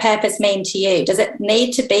having a purpose mean to you? Does it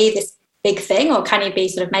need to be this big thing, or can you be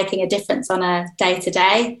sort of making a difference on a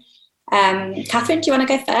day-to-day? Catherine, do you want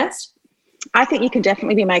to go first? I think you can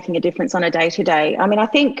definitely be making a difference on a day-to-day. I mean, I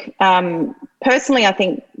think personally, I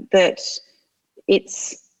think that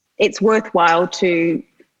it's worthwhile to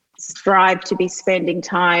strive to be spending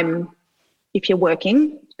time, if you're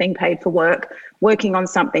working, being paid for work, working on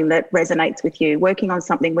something that resonates with you, working on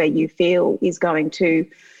something where you feel is going to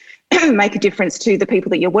make a difference to the people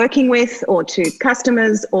that you're working with, or to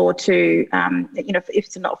customers, or to, if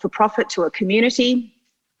it's not for profit, to a community,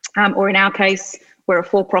 or in our case, we're a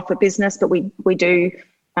for-profit business, but we do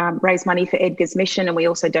raise money for Edgar's mission, and we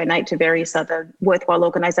also donate to various other worthwhile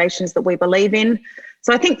organisations that we believe in.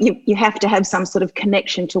 So I think you have to have some sort of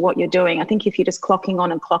connection to what you're doing. I think if you're just clocking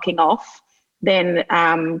on and clocking off, then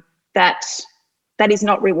that is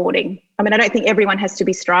not rewarding. I mean, I don't think everyone has to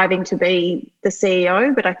be striving to be the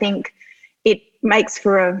CEO, but I think it makes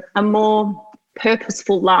for a more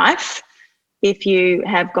purposeful life if you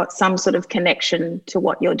have got some sort of connection to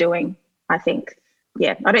what you're doing, I think.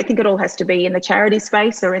 Yeah, I don't think it all has to be in the charity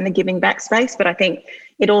space or in the giving back space, but I think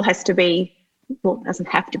it all has to be, well, it doesn't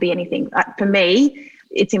have to be anything. For me,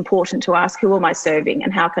 it's important to ask, who am I serving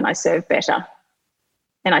and how can I serve better?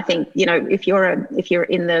 And I think, if you're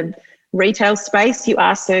in the retail space, you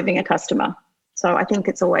are serving a customer. So I think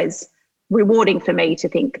it's always rewarding for me to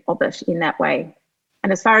think of it in that way.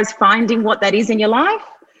 And as far as finding what that is in your life,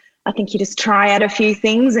 I think you just try out a few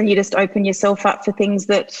things and you just open yourself up for things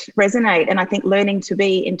that resonate. And I think learning to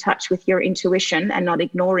be in touch with your intuition and not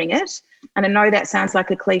ignoring it. And I know that sounds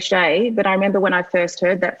like a cliche, but I remember when I first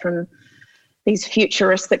heard that from these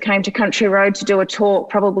futurists that came to Country Road to do a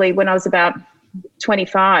talk, probably when I was about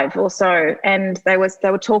 25 or so, and they were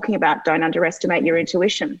talking about don't underestimate your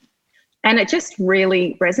intuition. And it just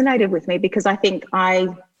really resonated with me, because I think I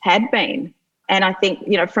had been. And I think,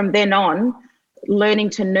 from then on, learning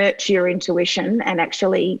to nurture your intuition and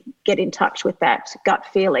actually get in touch with that gut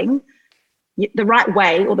feeling, the right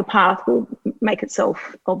way or the path will make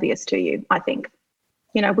itself obvious to you, I think.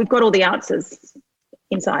 We've got all the answers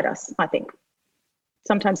inside us, I think.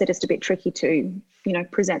 Sometimes they're just a bit tricky to,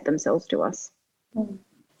 present themselves to us.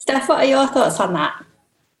 Steph, what are your thoughts on that?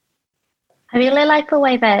 I really like the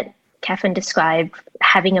way that Catherine described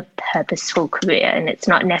having a purposeful career, and it's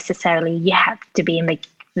not necessarily you have to be in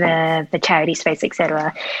the charity space,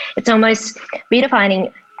 etc. It's almost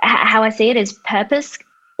redefining how I see it is purpose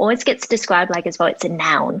always gets described like as well. It's a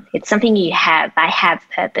noun. It's something you have. I have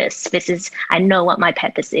purpose. I know what my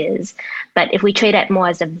purpose is. But if we treat it more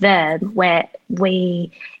as a verb, where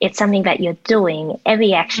it's something that you're doing,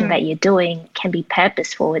 every action that you're doing can be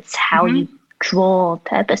purposeful. It's how you draw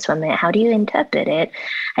purpose from it. How do you interpret it?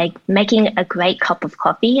 Like making a great cup of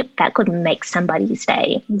coffee, that could make somebody's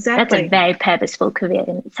day. Exactly. That's a very purposeful career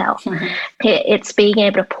in itself. It's being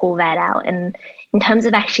able to pull that out. And in terms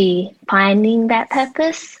of actually finding that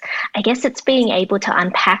purpose, I guess it's being able to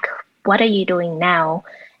unpack what are you doing now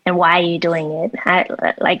and why are you doing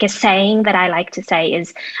it? Like a saying that I like to say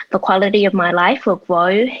is the quality of my life will grow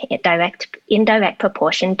in direct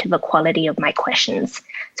proportion to the quality of my questions.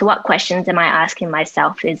 So what questions am I asking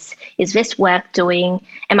myself? Is this worth doing?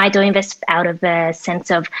 Am I doing this out of a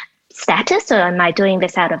sense of status, or am I doing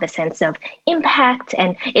this out of a sense of impact?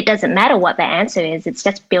 And it doesn't matter what the answer is, it's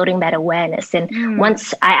just building that awareness. And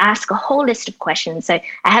once I ask a whole list of questions, so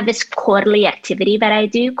I have this quarterly activity that I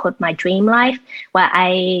do called My Dream Life, where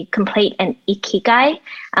I complete an Ikigai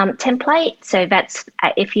template. So that's,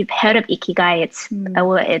 if you've heard of Ikigai, it's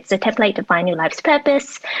a template to find your life's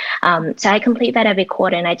purpose. So I complete that every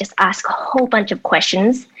quarter, and I just ask a whole bunch of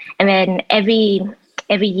questions. And then every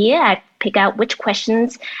year I pick out which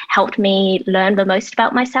questions helped me learn the most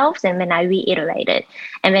about myself, and then I reiterate it.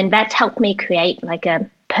 And then that's helped me create like a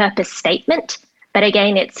purpose statement. But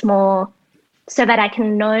again, it's more so that I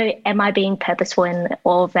can know, am I being purposeful in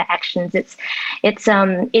all of the actions?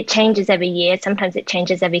 It changes every year. Sometimes it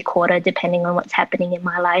changes every quarter, depending on what's happening in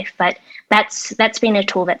my life. But that's been a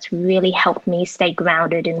tool that's really helped me stay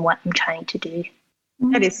grounded in what I'm trying to do.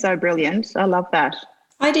 That is so brilliant. I love that.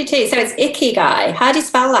 I do too. So it's Ikigai. How do you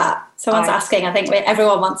spell that? Someone's asking. I think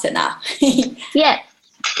everyone wants it now. Yeah,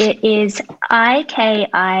 it is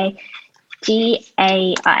Ikigai. Ikigai.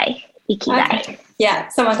 Okay. Yeah,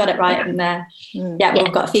 someone got it right in there. We've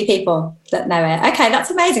got a few people that know it. Okay,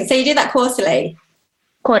 that's amazing. So you do that quarterly?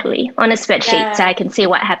 Quarterly, on a spreadsheet, so I can see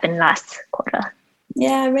what happened last quarter.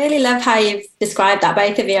 Yeah, I really love how you've described that,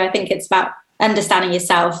 both of you. I think it's about understanding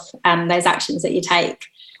yourself and those actions that you take.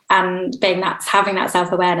 and having that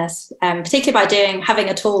self-awareness, particularly by having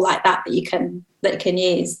a tool like that you can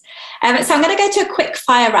use. So I'm going to go to a quick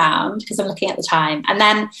fire round because I'm looking at the time. And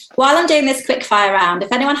then while I'm doing this quick fire round,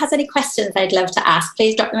 if anyone has any questions they'd love to ask,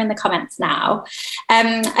 please drop them in the comments now.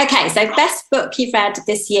 Okay, so best book you've read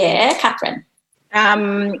this year, Catherine?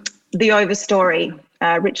 The Overstory,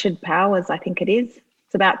 Richard Powers, I think it is.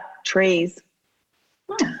 It's about trees.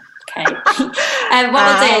 Okay. What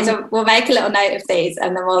we'll do is we'll make a little note of these,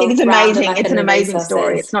 and then we'll. It is amazing. It's an amazing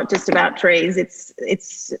story. It's not just about trees.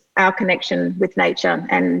 It's our connection with nature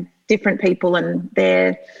and different people and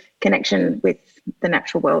their connection with the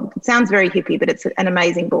natural world. It sounds very hippie, but it's an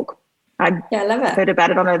amazing book. I love it. Heard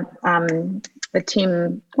about it on a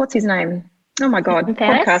Tim. What's his name? Oh my God,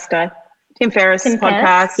 podcast guy. Tim Ferriss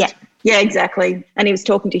podcast. Yeah, exactly. And he was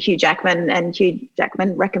talking to Hugh Jackman, and Hugh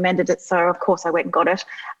Jackman recommended it. So, of course, I went and got it.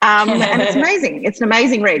 And it's amazing. It's an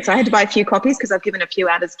amazing read. So I had to buy a few copies because I've given a few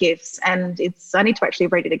out as gifts, and I need to actually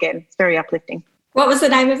read it again. It's very uplifting. What was the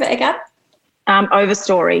name of it again?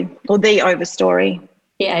 Overstory, or The Overstory.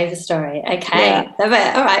 The Overstory. Okay. Yeah. Love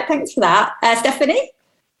it. All right. Thanks for that. Stephanie,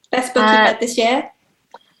 best book you read this year?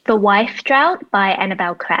 The Wife Drought by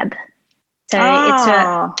Annabelle Crabb. So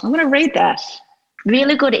I'm going to read that.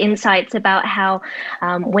 Really good insights about how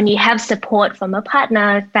when you have support from a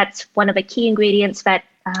partner, that's one of the key ingredients that,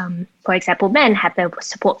 for example, men have the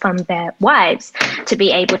support from their wives to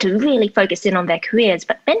be able to really focus in on their careers,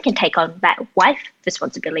 but men can take on that wife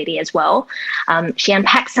responsibility as well. She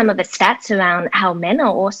unpacks some of the stats around how men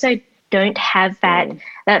are also don't have that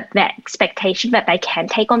expectation that they can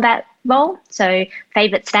take on that role. So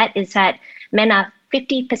favorite stat is that men are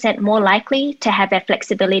 50% more likely to have their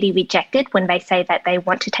flexibility rejected when they say that they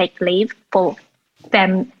want to take leave for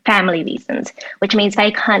family reasons, which means they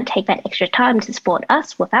can't take that extra time to support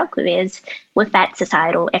us with our careers with that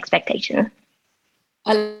societal expectation.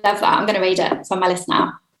 I love that. I'm going to read it. It's on my list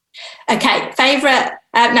now. Okay, favourite,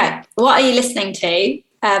 what are you listening to?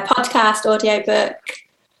 Podcast, audiobook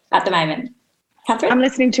at the moment? Catherine? I'm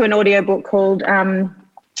listening to an audiobook called, I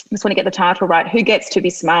just want to get the title right, Who Gets to Be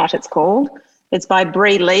Smart, it's called. It's by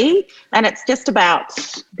Bree Lee, and it's just about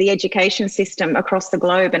the education system across the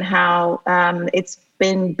globe and how it's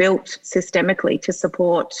been built systemically to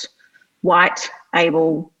support white,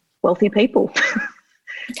 able, wealthy people.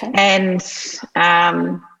 Okay. And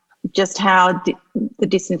just how the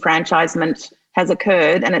disenfranchisement has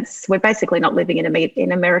occurred, and we're basically not living in a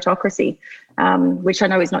meritocracy, which I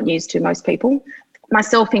know is not news to most people,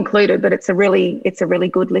 myself included. But it's a really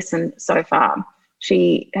good listen so far.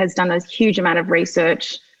 She has done a huge amount of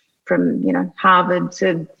research from, Harvard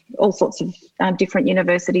to all sorts of different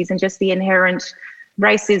universities, and just the inherent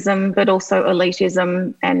racism, but also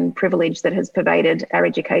elitism and privilege that has pervaded our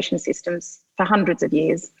education systems for hundreds of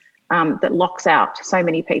years, that locks out so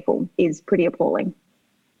many people, is pretty appalling.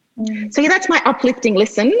 So that's my uplifting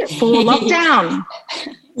listen for lockdown.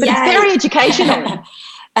 But it's very educational.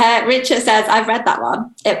 Richard says, I've read that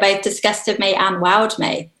one. It both disgusted me and wowed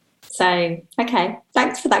me. So, okay,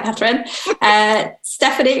 thanks for that, Catherine.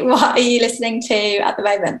 Stephanie, what are you listening to at the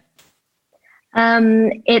moment?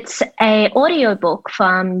 It's an audiobook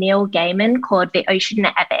from Neil Gaiman called The Ocean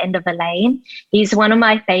at the End of the Lane. He's one of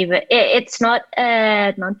my favorite. It's not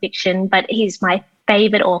nonfiction, but he's my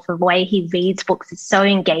favorite author. The way he reads books is so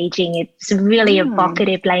engaging. It's really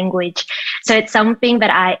evocative language. So it's something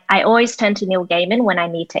that I always turn to Neil Gaiman when I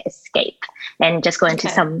need to escape and just go into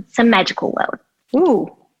some magical world.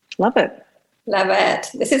 Ooh. Love it. Love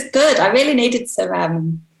it. This is good. I really needed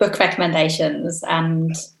some book recommendations in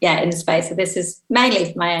the space. So this is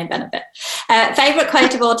mainly for my own benefit. Favourite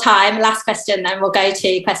quote of all time? Last question, then we'll go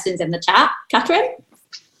to questions in the chat. Catherine?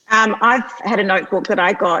 I've had a notebook that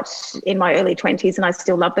I got in my early 20s, and I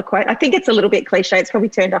still love the quote. I think it's a little bit cliche. It's probably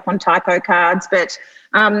turned up on typo cards, but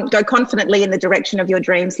go confidently in the direction of your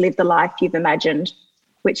dreams, live the life you've imagined,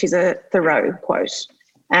 which is a Thoreau quote.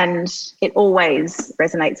 And it always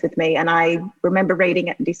resonates with me. And I remember reading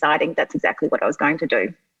it and deciding that's exactly what I was going to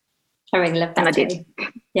do. I really love that. And I did.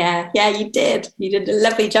 Yeah, you did. You did a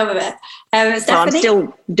lovely job of it. Stephanie? So I'm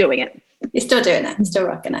still doing it. You're still doing it. You're still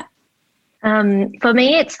rocking it. For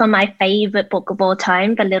me, it's from my favorite book of all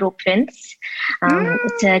time, The Little Prince.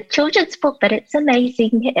 It's a children's book, but it's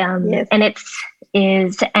amazing. Yes. And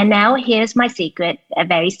and now here's my secret, a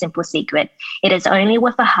very simple secret. It is only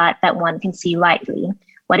with a heart that one can see rightly.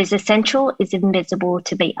 What is essential is invisible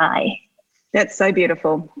to the eye. That's so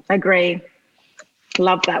beautiful. Agree.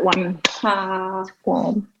 Love that one.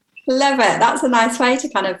 Love it. That's a nice way to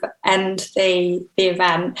kind of end the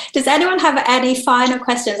event. Does anyone have any final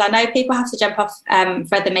questions? I know people have to jump off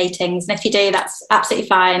for other meetings, and if you do, that's absolutely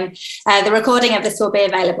fine. The recording of this will be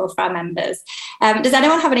available for our members. Does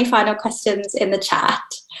anyone have any final questions in the chat?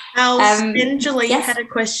 Anjali yes? had a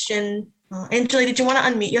question. Anjali, did you want to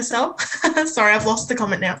unmute yourself? Sorry, I've lost the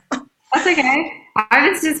comment now. That's okay. I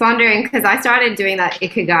was just wondering, because I started doing that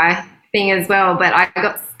Ikigai thing as well, but I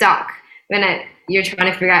got stuck when you're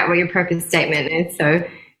trying to figure out what your purpose statement is. So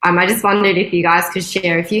I just wondered if you guys could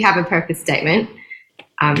share, if you have a purpose statement,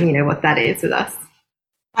 what that is with us.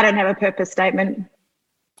 I don't have a purpose statement.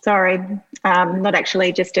 Sorry. Not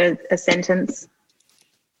actually, just a sentence.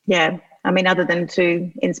 Yeah. I mean, other than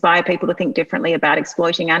to inspire people to think differently about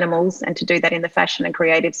exploiting animals and to do that in the fashion and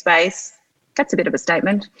creative space. That's a bit of a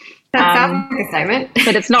statement. That sounds like a statement.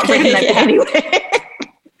 But it's not written anywhere.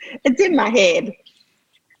 It's in my head.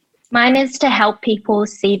 Mine is to help people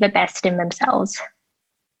see the best in themselves.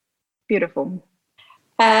 Beautiful.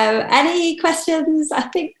 Any questions? I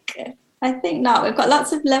think not. We've got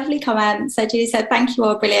lots of lovely comments. So Julie said, thank you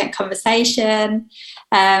all, brilliant conversation.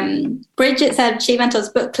 Bridget said, She Mentors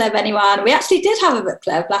book club, anyone? We actually did have a book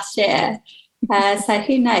club last year. So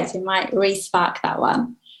who knows, we might re-spark that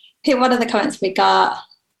one. What are the comments we got?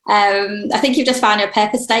 I think you've just found your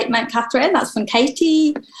purpose statement, Catherine. That's from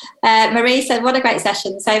Katie. Marie said, what a great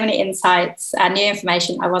session. So many insights and new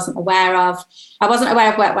information I wasn't aware of. I wasn't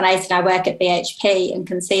aware of Work 180 and I work at BHP and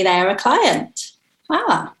can see they're a client.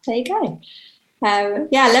 Ah, there you go.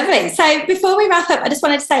 Lovely. So before we wrap up, I just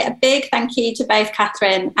wanted to say a big thank you to both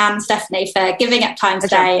Catherine and Stephanie for giving up time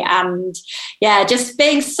today and just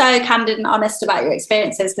being so candid and honest about your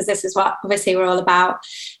experiences, because this is what obviously we're all about.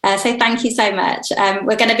 So thank you so much.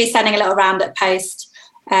 We're going to be sending a little roundup post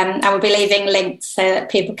and we'll be leaving links so that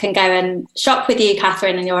people can go and shop with you,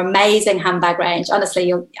 Catherine, and your amazing handbag range.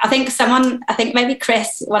 Honestly, I think maybe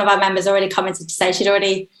Chris, one of our members, already commented to say she'd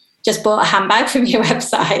already just bought a handbag from your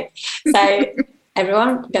website. So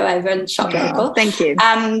everyone go over and shop local. Thank you.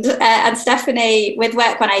 And Stephanie, with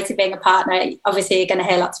Work 180 being a partner, obviously you're going to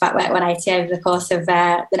hear lots about Work 180 over the course of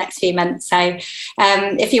the next few months. So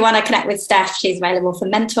if you want to connect with Steph, she's available for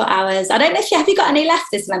mentor hours. I don't know if have you got any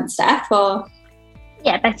left this month, Steph? Or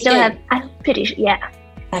yeah, I still have. I'm pretty sure. Yeah.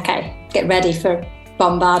 Okay, get ready for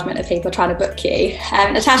bombardment of people trying to book you.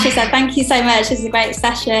 Natasha said, thank you so much. This is a great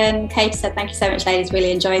session. Kate said, thank you so much, ladies. Really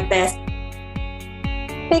enjoyed this.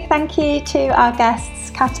 Big thank you to our guests,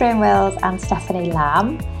 Catherine Wills and Stephanie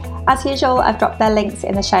Lamb. As usual, I've dropped their links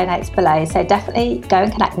in the show notes below, so definitely go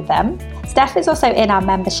and connect with them. Steph is also in our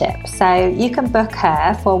membership, so you can book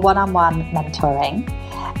her for one-on-one mentoring.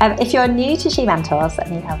 If you're new to She Mentors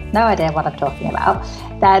and you have no idea what I'm talking about,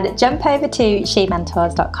 then jump over to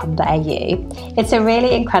shementors.com.au. It's a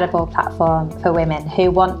really incredible platform for women who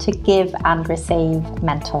want to give and receive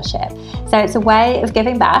mentorship. So it's a way of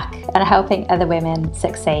giving back and helping other women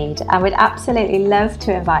succeed. And we'd absolutely love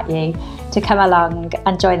to invite you to come along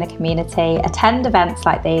and join the community, attend events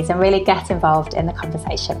like these and really get involved in the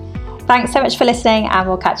conversation. Thanks so much for listening and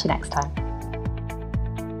we'll catch you next time.